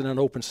chance in an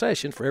open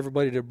session for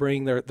everybody to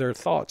bring their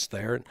thoughts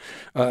there.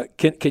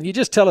 Can you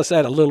just tell us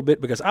that a little bit?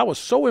 Because I was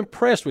so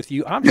impressed with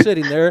you. I'm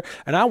sitting there,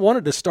 and I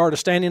wanted to start a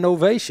standing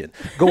ovation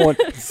going,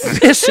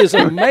 this is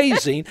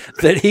amazing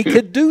that he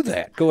could do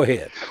that. Go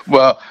ahead.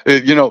 Well,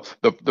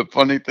 the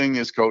funny thing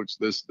is, Coach,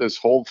 this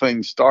whole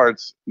thing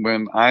starts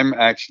when I'm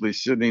actually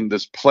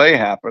this play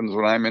happens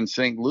when I'm in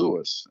St.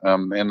 Louis.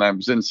 And I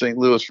was in St.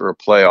 Louis for a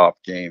playoff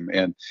game.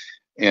 And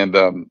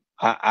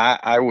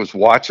I was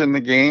watching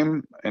the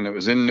game, and it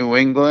was in New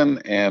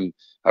England, and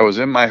I was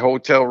in my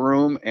hotel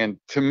room. And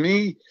to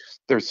me,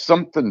 there's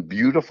something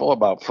beautiful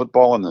about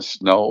football in the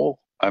snow.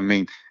 I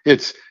mean,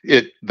 it's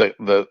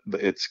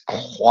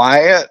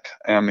quiet.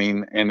 I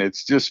mean, and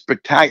it's just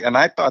spectacular. And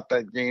I thought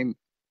that game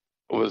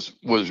was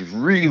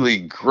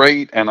really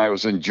great, and I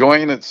was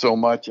enjoying it so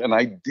much. And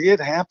I did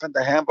happen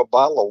to have a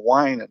bottle of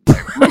wine in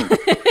my room.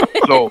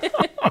 So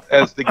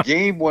as the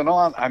game went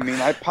on, I mean,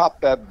 I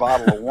popped that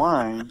bottle of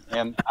wine,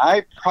 and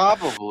I'm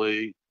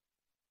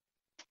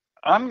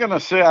going to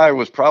say I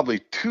was probably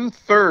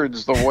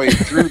 2/3 the way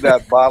through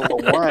that bottle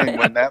of wine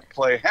when that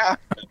play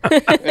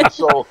happened. And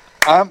so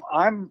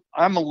I'm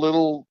a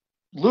little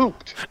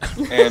looped,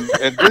 and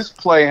this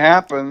play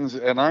happens,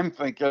 and I'm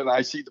thinking,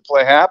 I see the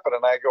play happen,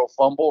 and I go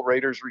fumble,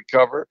 Raiders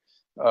recover,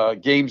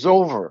 game's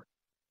over.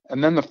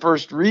 And then the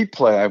first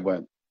replay, I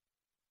went,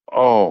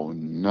 oh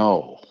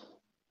no.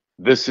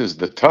 This is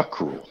the tuck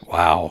rule.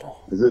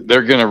 Wow.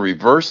 They're going to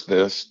reverse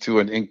this to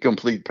an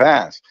incomplete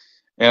pass.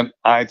 And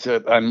I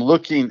said, I'm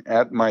looking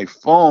at my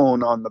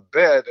phone on the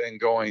bed and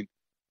going,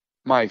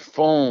 my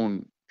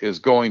phone is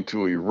going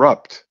to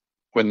erupt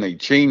when they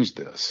change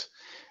this.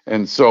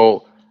 And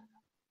so,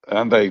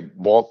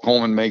 Walt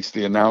Coleman makes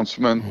the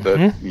announcement that,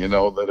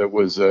 that it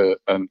was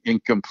an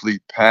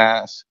incomplete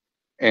pass.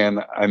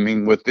 And I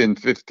mean, within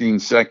 15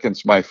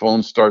 seconds, my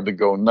phone started to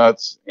go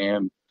nuts.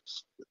 And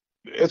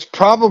it's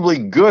probably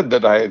good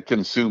that I had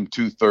consumed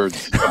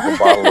 2/3 of a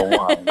bottle of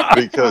wine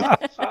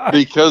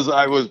because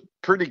I was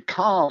pretty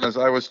calm as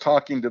I was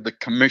talking to the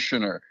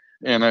commissioner,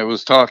 and I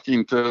was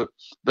talking to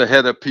the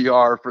head of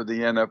PR for the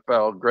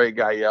NFL, Greg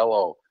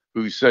Aiello,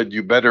 who said,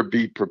 you better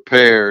be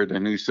prepared.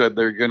 And who said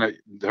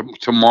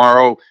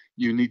tomorrow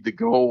you need to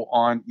go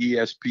on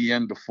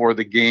ESPN before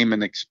the game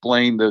and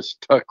explain this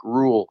Tuck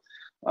rule.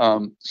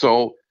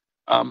 So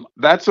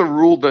that's a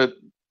rule that,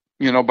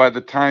 by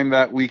the time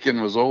that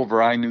weekend was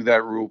over, I knew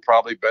that rule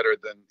probably better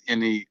than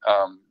any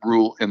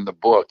rule in the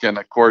book. And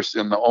of course,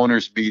 in the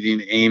owners'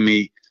 meeting,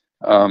 Amy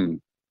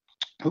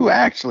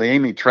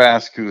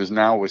Trask, who is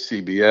now with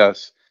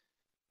CBS,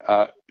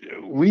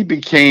 we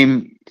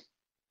became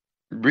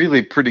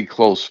really pretty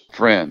close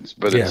friends,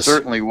 but Yes. It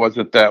certainly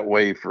wasn't that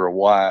way for a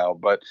while.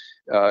 But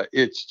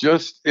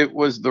it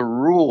was the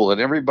rule,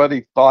 and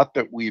everybody thought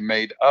that we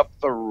made up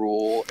the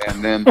rule,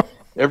 and then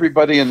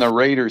everybody in the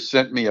Raiders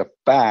sent me a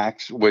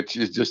fax, which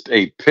is just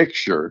a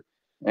picture.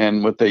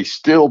 And with a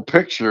still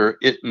picture,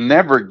 it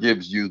never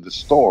gives you the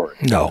story.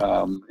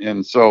 No.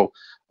 And so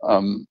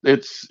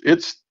it's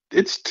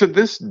to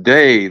this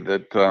day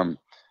that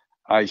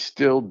I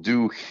still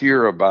do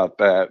hear about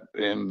that,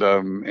 and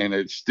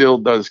it still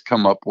does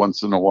come up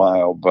once in a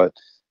while. But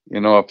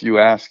if you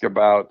ask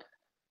about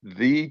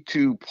the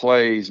two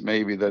plays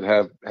maybe that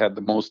have had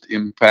the most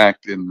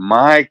impact in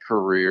my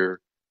career,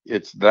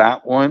 it's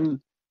that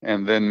one.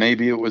 And then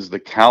maybe it was the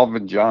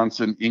Calvin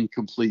Johnson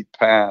incomplete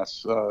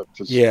pass to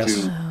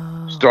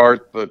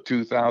start the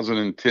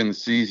 2010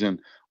 season,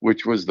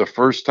 which was the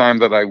first time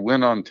that I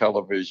went on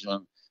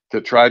television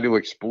to try to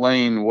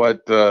explain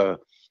what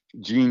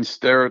Gene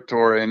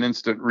Steratore and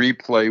Instant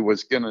Replay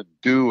was going to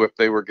do if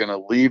they were going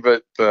to leave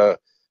it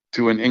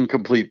to an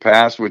incomplete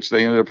pass, which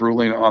they ended up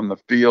ruling on the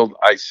field.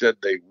 I said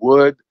they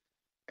would,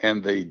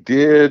 and they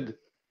did.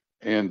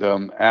 And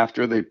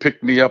after they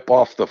picked me up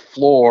off the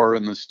floor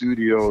in the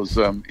studios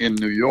in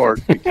New York,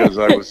 because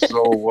I was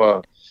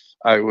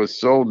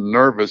so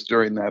nervous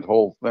during that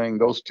whole thing.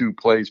 Those two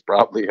plays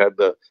probably had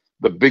the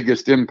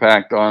biggest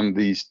impact on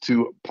these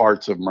two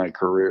parts of my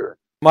career.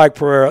 Mike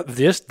Pereira,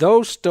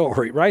 those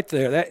stories right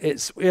there,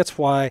 it's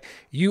why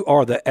you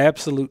are the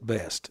absolute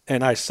best.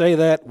 And I say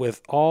that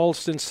with all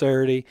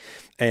sincerity.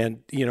 And,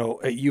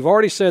 you've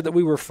already said that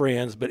we were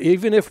friends, but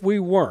even if we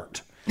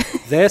weren't,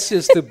 this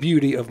is the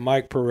beauty of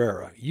Mike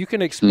Pereira. You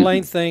can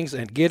explain things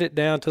and get it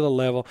down to the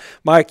level.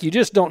 Mike, you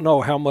just don't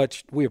know how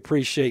much we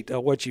appreciate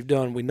what you've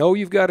done. We know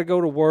you've got to go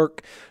to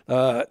work.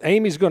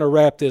 Amy's going to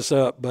wrap this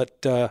up,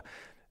 but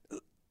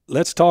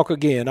let's talk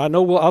again. I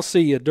know I'll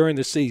see you during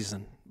the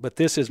season, but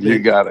this has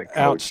been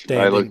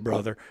outstanding,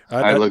 brother.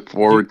 I look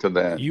forward to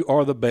that. You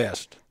are the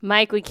best.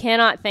 Mike, we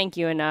cannot thank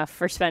you enough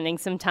for spending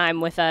some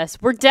time with us.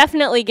 We're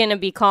definitely going to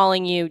be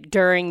calling you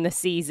during the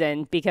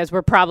season because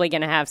we're probably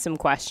going to have some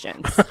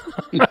questions.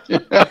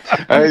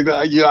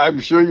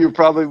 I'm sure you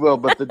probably will.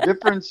 But the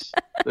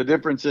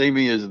difference,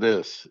 Amy, is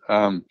this.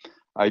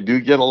 I do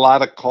get a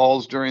lot of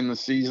calls during the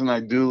season. I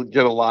do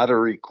get a lot of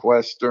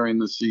requests during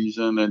the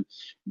season. And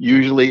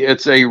usually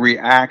it's a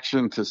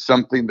reaction to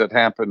something that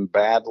happened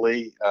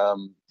badly,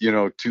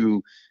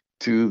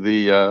 to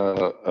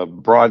the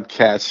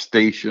broadcast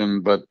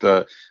station, but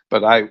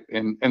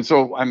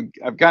so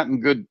I've gotten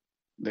good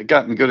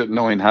at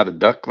knowing how to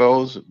duck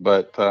those,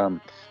 but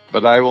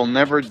I will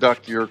never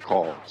duck your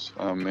calls.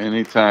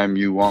 Anytime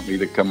you want me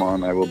to come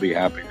on, I will be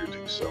happy to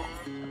do so.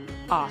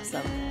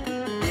 Awesome.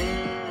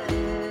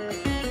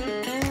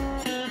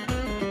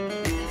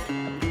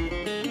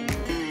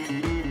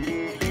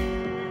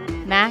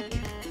 Mac,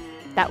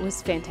 that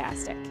was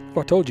fantastic.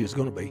 Well, I told you it was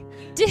going to be.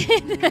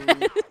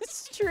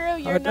 It's true.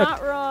 You're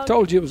not wrong. I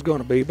told you it was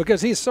going to be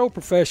because he's so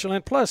professional.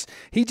 And plus,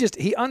 he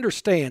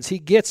understands. He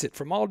gets it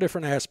from all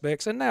different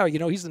aspects. And now,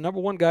 he's the number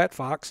one guy at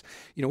Fox,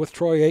 with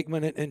Troy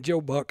Aikman and Joe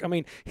Buck. I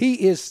mean,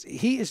 he is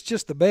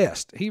just the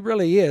best. He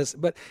really is.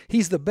 But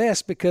he's the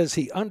best because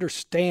he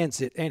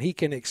understands it and he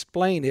can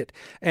explain it.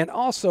 And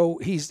also,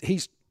 he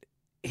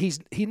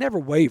never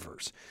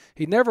wavers.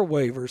 He never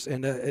wavers,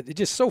 and it's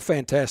just so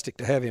fantastic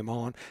to have him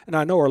on. And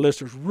I know our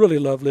listeners really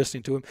love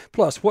listening to him.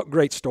 Plus, what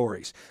great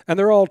stories. And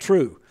they're all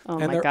true. Oh,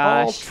 and my they're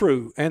gosh. all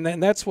true. And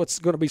that's what's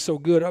going to be so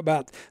good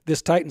about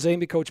this Titans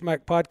Amy Coach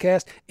Mac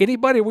podcast.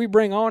 Anybody we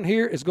bring on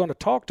here is going to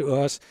talk to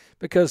us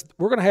because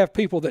we're going to have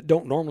people that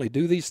don't normally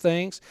do these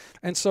things.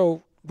 And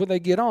so when they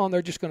get on,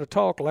 they're just going to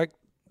talk like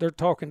they're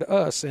talking to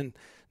us. And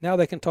now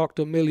they can talk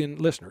to 1 million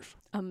listeners.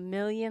 1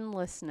 million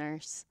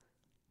listeners.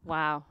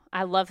 Wow.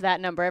 I love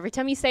that number. Every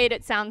time you say it,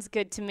 it sounds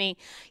good to me.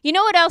 You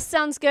know what else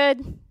sounds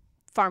good?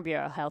 Farm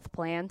Bureau health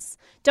plans.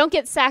 Don't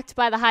get sacked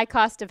by the high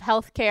cost of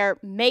health care.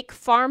 Make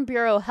Farm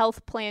Bureau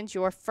health plans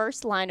your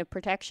first line of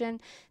protection.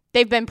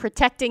 They've been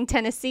protecting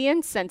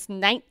Tennesseans since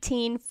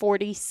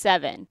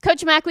 1947.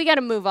 Coach Mack, we got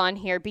to move on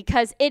here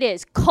because it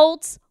is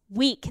Colts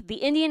week. The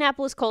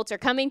Indianapolis Colts are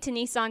coming to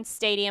Nissan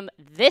Stadium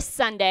this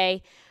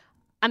Sunday.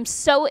 I'm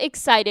so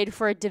excited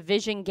for a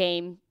division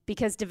game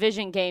because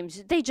division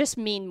games, they just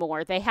mean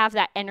more. They have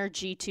that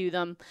energy to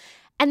them.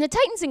 And the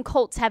Titans and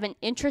Colts have an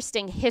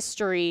interesting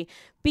history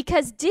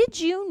because did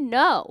you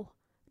know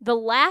the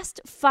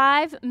last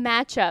 5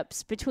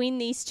 matchups between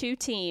these two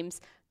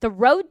teams, the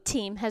road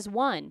team has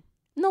won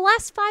in the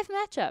last 5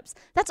 matchups?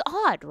 That's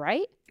odd,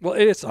 right? Well,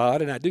 it's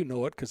odd, and I do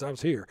know it because I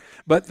was here.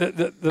 But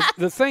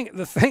the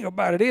thing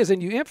about it is,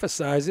 and you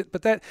emphasize it,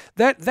 but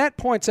that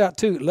points out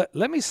too.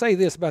 Let me say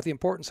this about the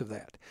importance of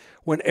that.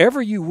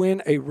 Whenever you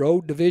win a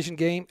road division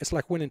game, it's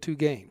like winning 2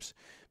 games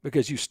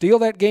because you steal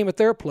that game at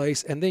their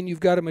place, and then you've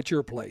got them at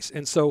your place,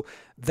 and so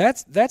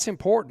that's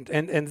important.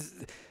 And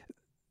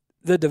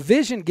the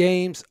division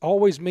games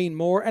always mean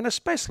more, and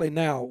especially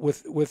now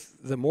with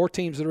the more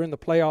teams that are in the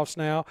playoffs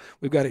now.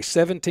 We've got a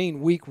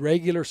 17-week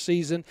regular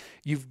season.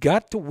 You've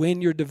got to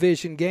win your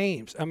division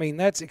games. I mean,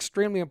 that's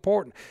extremely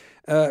important.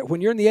 When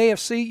you're in the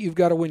AFC, you've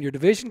got to win your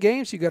division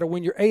games. You've got to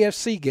win your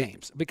AFC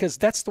games because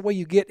that's the way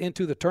you get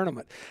into the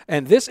tournament.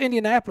 And this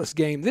Indianapolis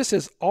game, this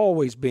has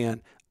always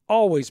been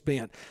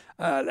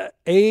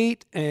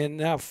 8 and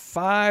now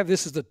 5.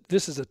 This is the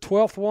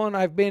 12th one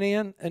I've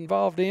been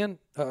involved in.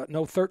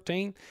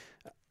 13.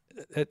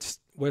 It's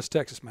West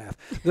Texas math.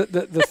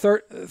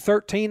 The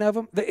 13 of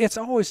them. It's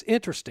always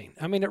interesting.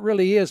 I mean, it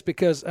really is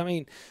because, I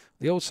mean,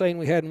 the old saying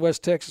we had in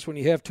West Texas, when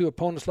you have 2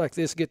 opponents like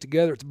this get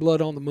together, it's blood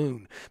on the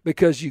moon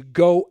because you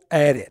go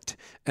at it.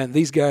 And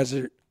these guys,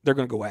 they're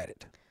going to go at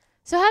it.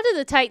 So how do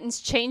the Titans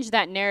change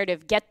that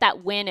narrative, get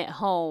that win at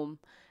home,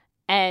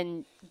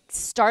 and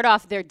start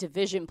off their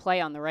division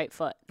play on the right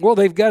foot? Well,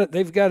 they've got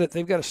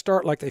to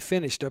start like they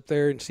finished up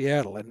there in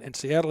Seattle, and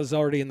Seattle is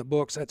already in the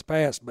books. That's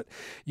past, but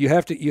you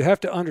have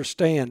to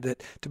understand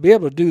that to be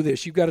able to do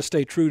this, you've got to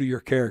stay true to your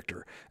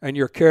character, and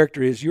your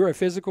character is you're a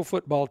physical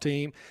football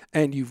team,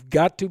 and you've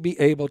got to be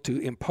able to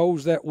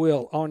impose that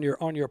will on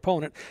your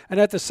opponent, and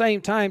at the same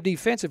time,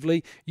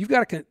 defensively, you've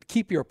got to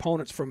keep your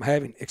opponents from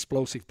having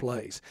explosive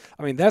plays.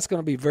 I mean, that's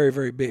going to be very,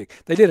 very big.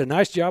 They did a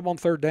nice job on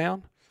third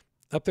down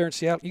up there in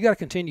Seattle. You got to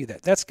continue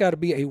that. That's got to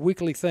be a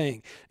weekly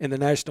thing in the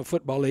National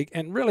Football League.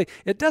 And really,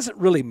 it doesn't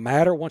really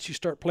matter once you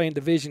start playing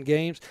division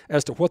games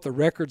as to what the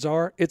records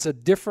are. It's a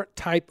different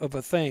type of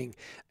a thing.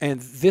 And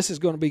this is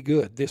going to be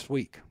good this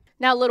week.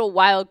 Now, a little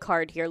wild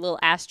card here, a little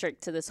asterisk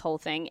to this whole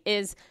thing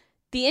is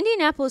the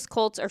Indianapolis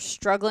Colts are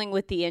struggling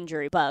with the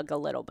injury bug a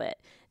little bit.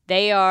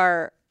 They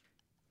are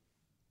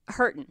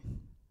hurting,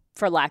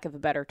 for lack of a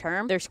better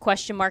term. There's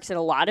question marks at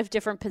a lot of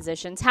different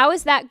positions. How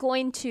is that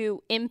going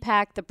to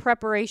impact the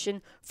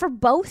preparation for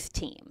both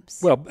teams?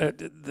 Well,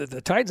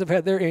 the Titans have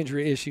had their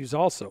injury issues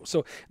also.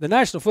 So the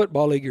National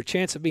Football League, your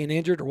chance of being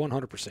injured are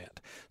 100%.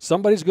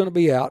 Somebody's going to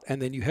be out,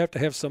 and then you have to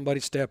have somebody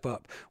step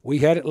up. We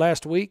had it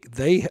last week.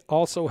 They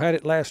also had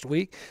it last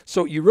week.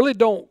 So you really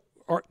don't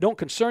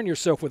concern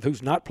yourself with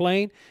who's not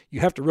playing. You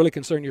have to really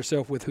concern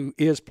yourself with who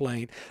is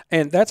playing,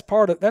 and that's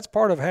part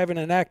of having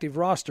an active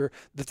roster.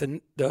 That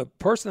the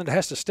person that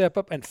has to step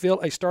up and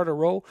fill a starter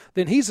role,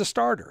 then he's a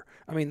starter.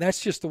 I mean,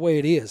 that's just the way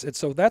it is, and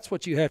so that's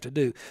what you have to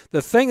do.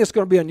 The thing that's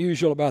going to be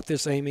unusual about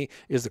this, Amy,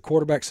 is the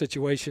quarterback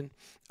situation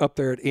up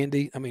there at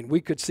Indy. I mean,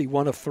 we could see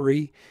one of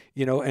 3,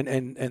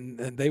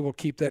 and they will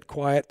keep that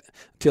quiet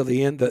till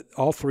the end, that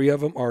all 3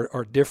 of them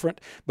are different.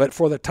 But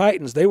for the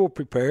Titans, they will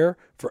prepare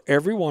for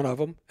every one of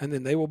them, and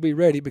then they will be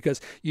ready because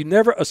you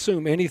never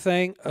assume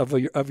anything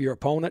of your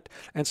opponent,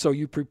 and so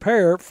you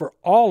prepare for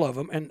all of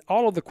them and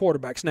all of the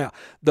quarterbacks. Now,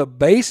 the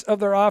base of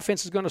their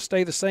offense is going to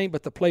stay the same,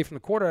 but the play from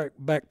the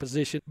quarterback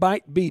position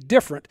might be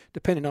different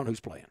depending on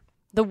who's playing.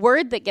 The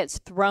word that gets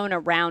thrown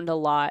around a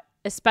lot,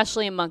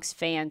 especially amongst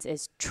fans,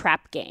 is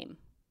trap game.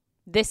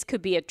 This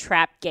could be a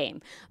trap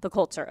game. The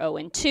Colts are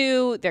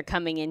 0-2. They're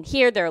coming in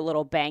here. They're a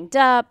little banged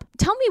up.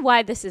 Tell me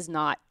why this is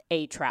not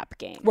a trap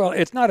game. Well,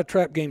 it's not a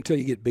trap game until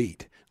you get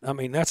beat. I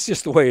mean, that's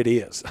just the way it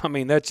is. I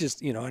mean, that's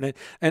just, and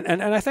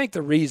I think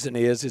the reason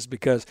is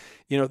because,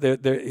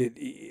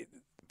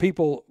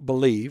 people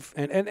believe,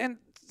 and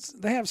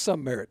they have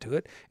some merit to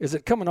it, is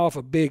that coming off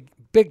a big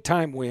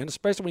time win,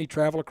 especially when you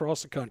travel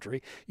across the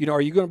country,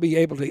 are you going to be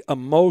able to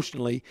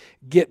emotionally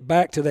get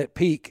back to that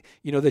peak,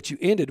 that you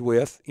ended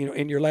with,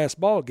 in your last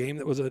ball game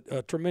that was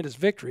a tremendous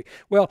victory?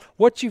 Well,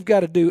 what you've got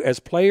to do as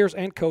players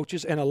and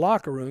coaches and a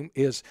locker room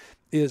is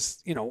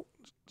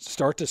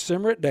start to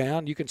simmer it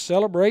down. You can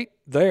celebrate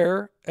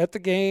there at the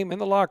game in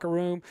the locker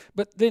room,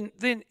 but then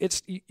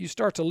it's you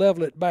start to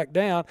level it back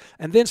down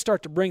and then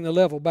start to bring the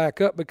level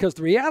back up, because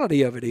the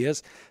reality of it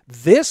is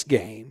this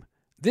game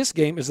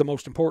is the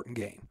most important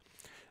game.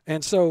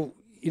 And so,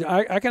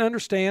 I can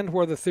understand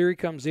where the theory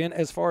comes in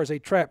as far as a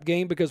trap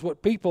game, because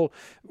what people,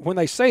 when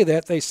they say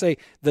that, they say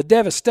the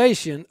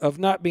devastation of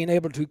not being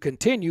able to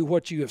continue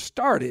what you have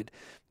started,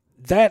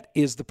 that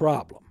is the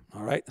problem.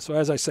 All right. So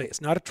as I say,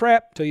 it's not a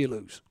trap till you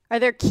lose. Are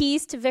there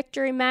keys to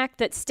victory, Mac,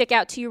 that stick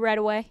out to you right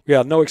away?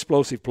 Yeah, no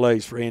explosive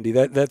plays for Andy.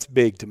 That's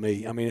big to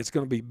me. I mean, it's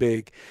going to be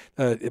big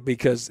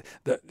because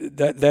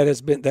that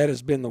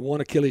has been the one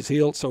Achilles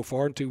heel so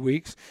far in 2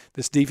 weeks.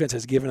 This defense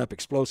has given up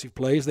explosive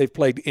plays. They've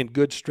played in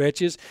good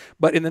stretches,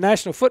 but in the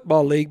National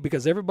Football League,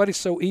 because everybody's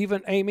so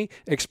even, Amy,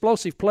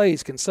 explosive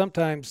plays can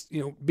sometimes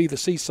be the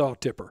seesaw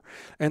tipper,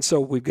 and so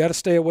we've got to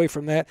stay away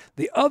from that.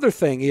 The other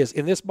thing is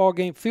in this ball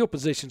game, field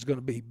position is going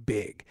to be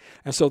big,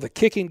 and so the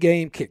kicking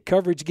game, kick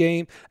coverage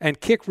game, and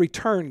kick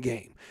return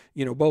game.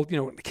 Both,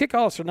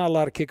 kickoffs are not a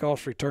lot of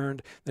kickoffs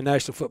returned in the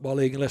National Football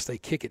League unless they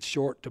kick it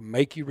short to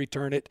make you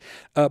return it.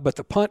 But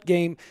the punt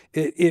game,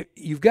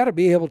 you've got to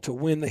be able to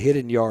win the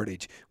hidden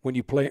yardage when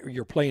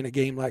you're playing a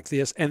game like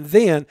this. And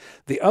then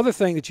the other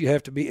thing that you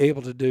have to be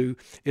able to do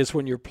is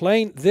when you're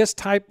playing this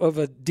type of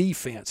a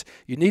defense,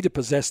 you need to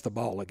possess the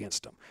ball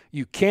against them.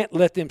 You can't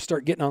let them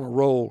start getting on a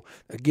roll,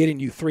 getting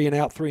you 3 and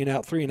out,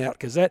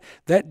 because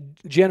that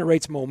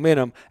generates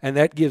momentum, and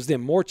that gives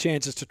them more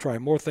chances to try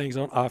more things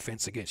on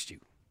offense against you.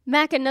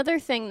 Mac, another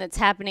thing that's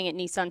happening at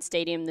Nissan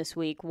Stadium this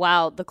week,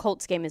 while the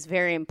Colts game is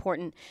very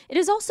important, it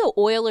is also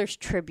Oilers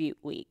Tribute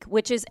Week,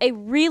 which is a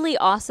really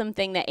awesome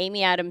thing that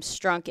Amy Adams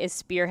Strunk is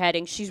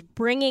spearheading. She's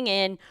bringing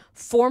in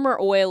former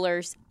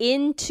Oilers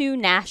into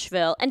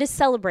Nashville and is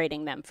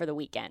celebrating them for the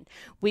weekend.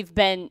 We've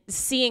been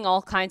seeing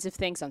all kinds of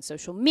things on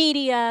social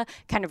media,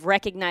 kind of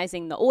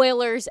recognizing the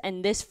Oilers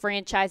and this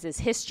franchise's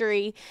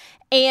history.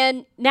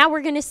 And now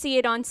we're going to see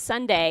it on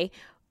Sunday.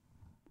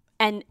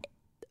 And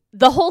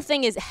the whole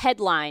thing is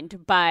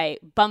headlined by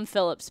Bum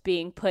Phillips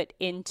being put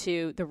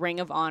into the Ring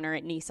of Honor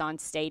at Nissan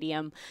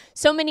Stadium.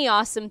 So many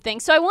awesome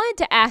things. So I wanted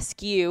to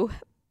ask you,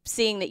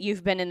 seeing that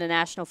you've been in the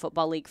National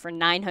Football League for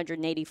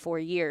 984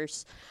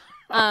 years.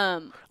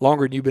 Longer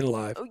than you've been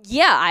alive.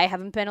 Yeah, I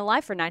haven't been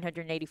alive for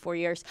 984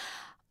 years.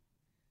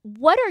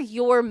 What are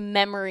your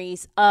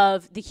memories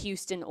of the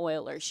Houston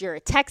Oilers? You're a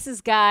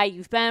Texas guy.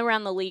 You've been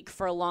around the league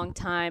for a long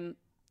time.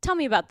 Tell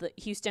me about the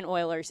Houston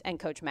Oilers and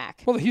Coach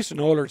Mack. Well, the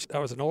Houston Oilers, I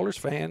was an Oilers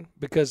fan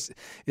because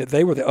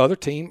they were the other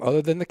team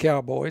other than the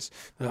Cowboys.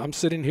 I'm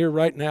sitting here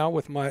right now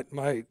with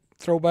my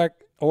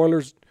throwback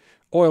Oilers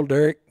oil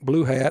derrick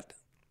blue hat.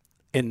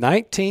 In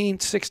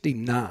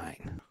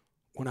 1969,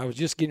 when I was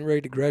just getting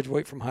ready to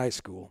graduate from high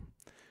school,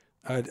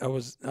 I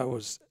was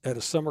at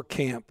a summer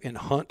camp in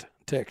Hunt,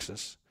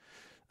 Texas.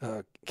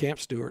 Camp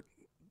Stewart,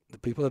 the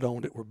people that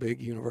owned it were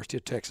big University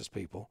of Texas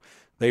people.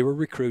 They were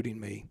recruiting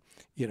me.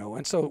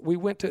 And so we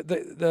went to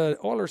the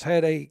Oilers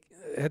had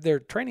their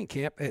training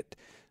camp at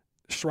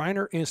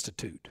Shriner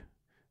Institute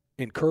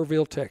in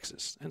Kerrville,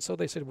 Texas. And so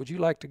they said, would you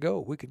like to go?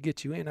 We could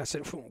get you in. I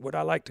said, would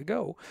I like to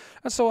go?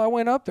 And so I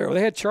went up there.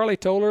 They had Charlie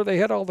Toller. They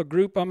had all the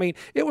group. I mean,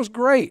 it was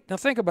great. Now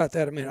think about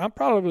that a minute. I'm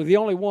probably the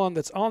only one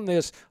that's on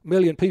this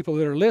million people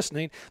that are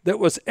listening that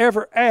was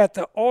ever at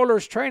the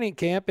Oilers training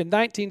camp in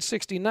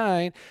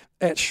 1969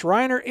 at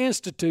Shriner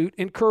Institute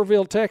in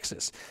Kerrville,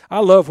 Texas.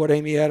 I love what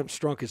Amy Adams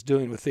Strunk is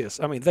doing with this.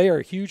 I mean, they are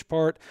a huge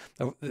part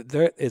of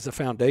that is the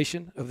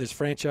foundation of this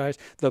franchise.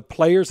 The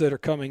players that are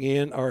coming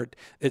in are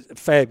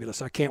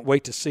fabulous. I can't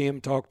wait to see them,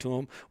 talk to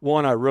them.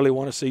 One, I really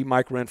want to see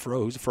Mike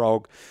Renfro, who's a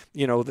frog,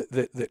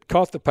 that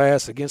caught the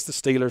pass against the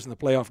Steelers in the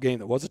playoff game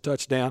that was a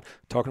touchdown,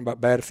 talking about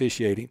bad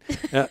officiating.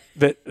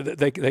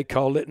 They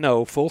called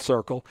it full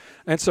circle.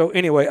 And so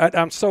anyway,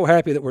 I'm so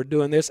happy that we're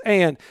doing this.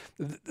 And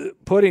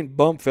putting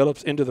Bum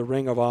Phillips into the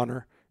Ring of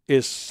Honor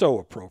is so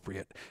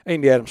appropriate.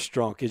 Amy Adams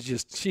Strunk is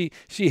just she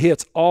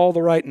hits all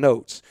the right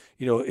notes,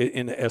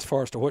 in as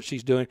far as to what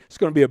she's doing. It's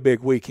going to be a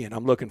big weekend.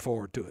 I'm looking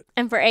forward to it.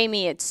 And for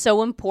Amy, it's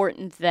so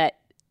important that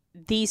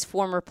these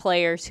former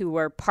players who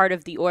were part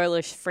of the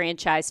Oilers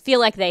franchise feel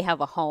like they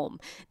have a home.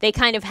 They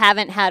kind of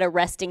haven't had a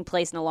resting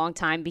place in a long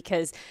time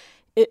because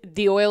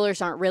the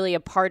Oilers aren't really a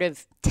part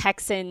of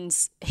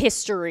Texans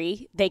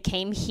history. They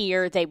came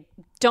here. They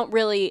don't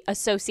really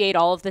associate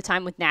all of the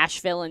time with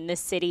Nashville and this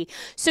city.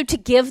 So to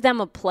give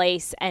them a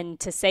place and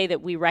to say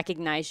that we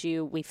recognize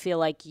you, we feel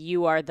like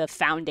you are the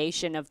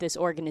foundation of this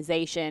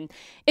organization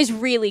is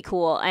really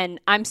cool. And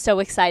I'm so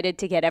excited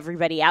to get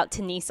everybody out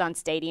to Nissan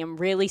Stadium,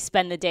 really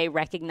spend the day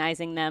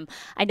recognizing them.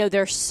 I know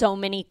there's so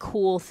many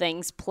cool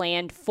things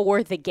planned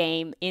for the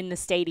game in the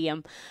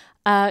stadium.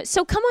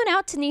 So come on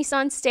out to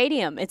Nissan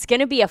Stadium. It's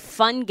going to be a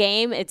fun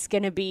game. It's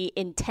going to be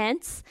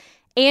intense.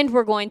 And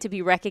we're going to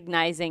be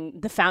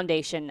recognizing the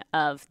foundation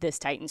of this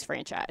Titans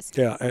franchise.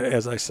 Yeah,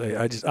 as I say,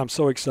 I'm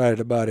so excited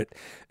about it.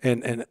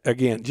 And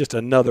again, just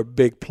another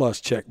big plus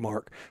check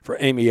mark for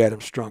Amy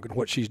Adams Strunk and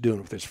what she's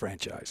doing with this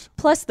franchise.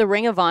 Plus, the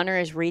Ring of Honor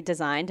is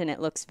redesigned, and it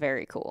looks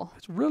very cool.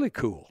 It's really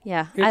cool.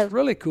 Yeah. It's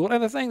really cool.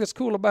 And the thing that's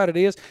cool about it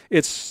is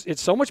it's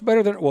so much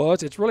better than it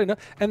was. It's really not.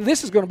 And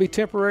this is going to be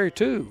temporary,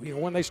 too.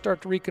 When they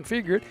start to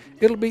reconfigure it,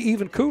 it'll be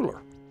even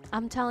cooler.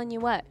 I'm telling you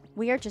what,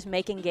 we are just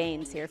making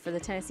gains here for the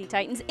Tennessee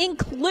Titans,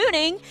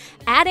 including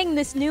adding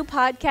this new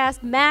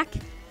podcast. Mac,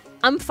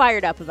 I'm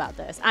fired up about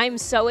this. I'm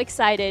so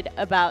excited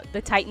about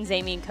the Titans,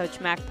 Amy and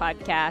Coach Mac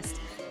podcast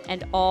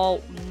and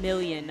all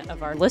million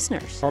of our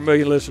listeners. Our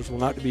million listeners will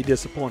not be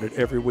disappointed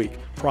every week.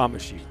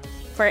 Promise you.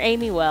 for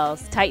Amy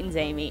Wells, Titans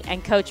Amy,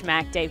 and Coach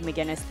Mac, Dave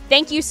McGinnis,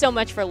 thank you so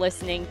much for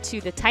listening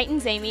to the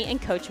Titans Amy and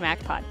Coach Mac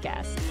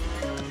podcast.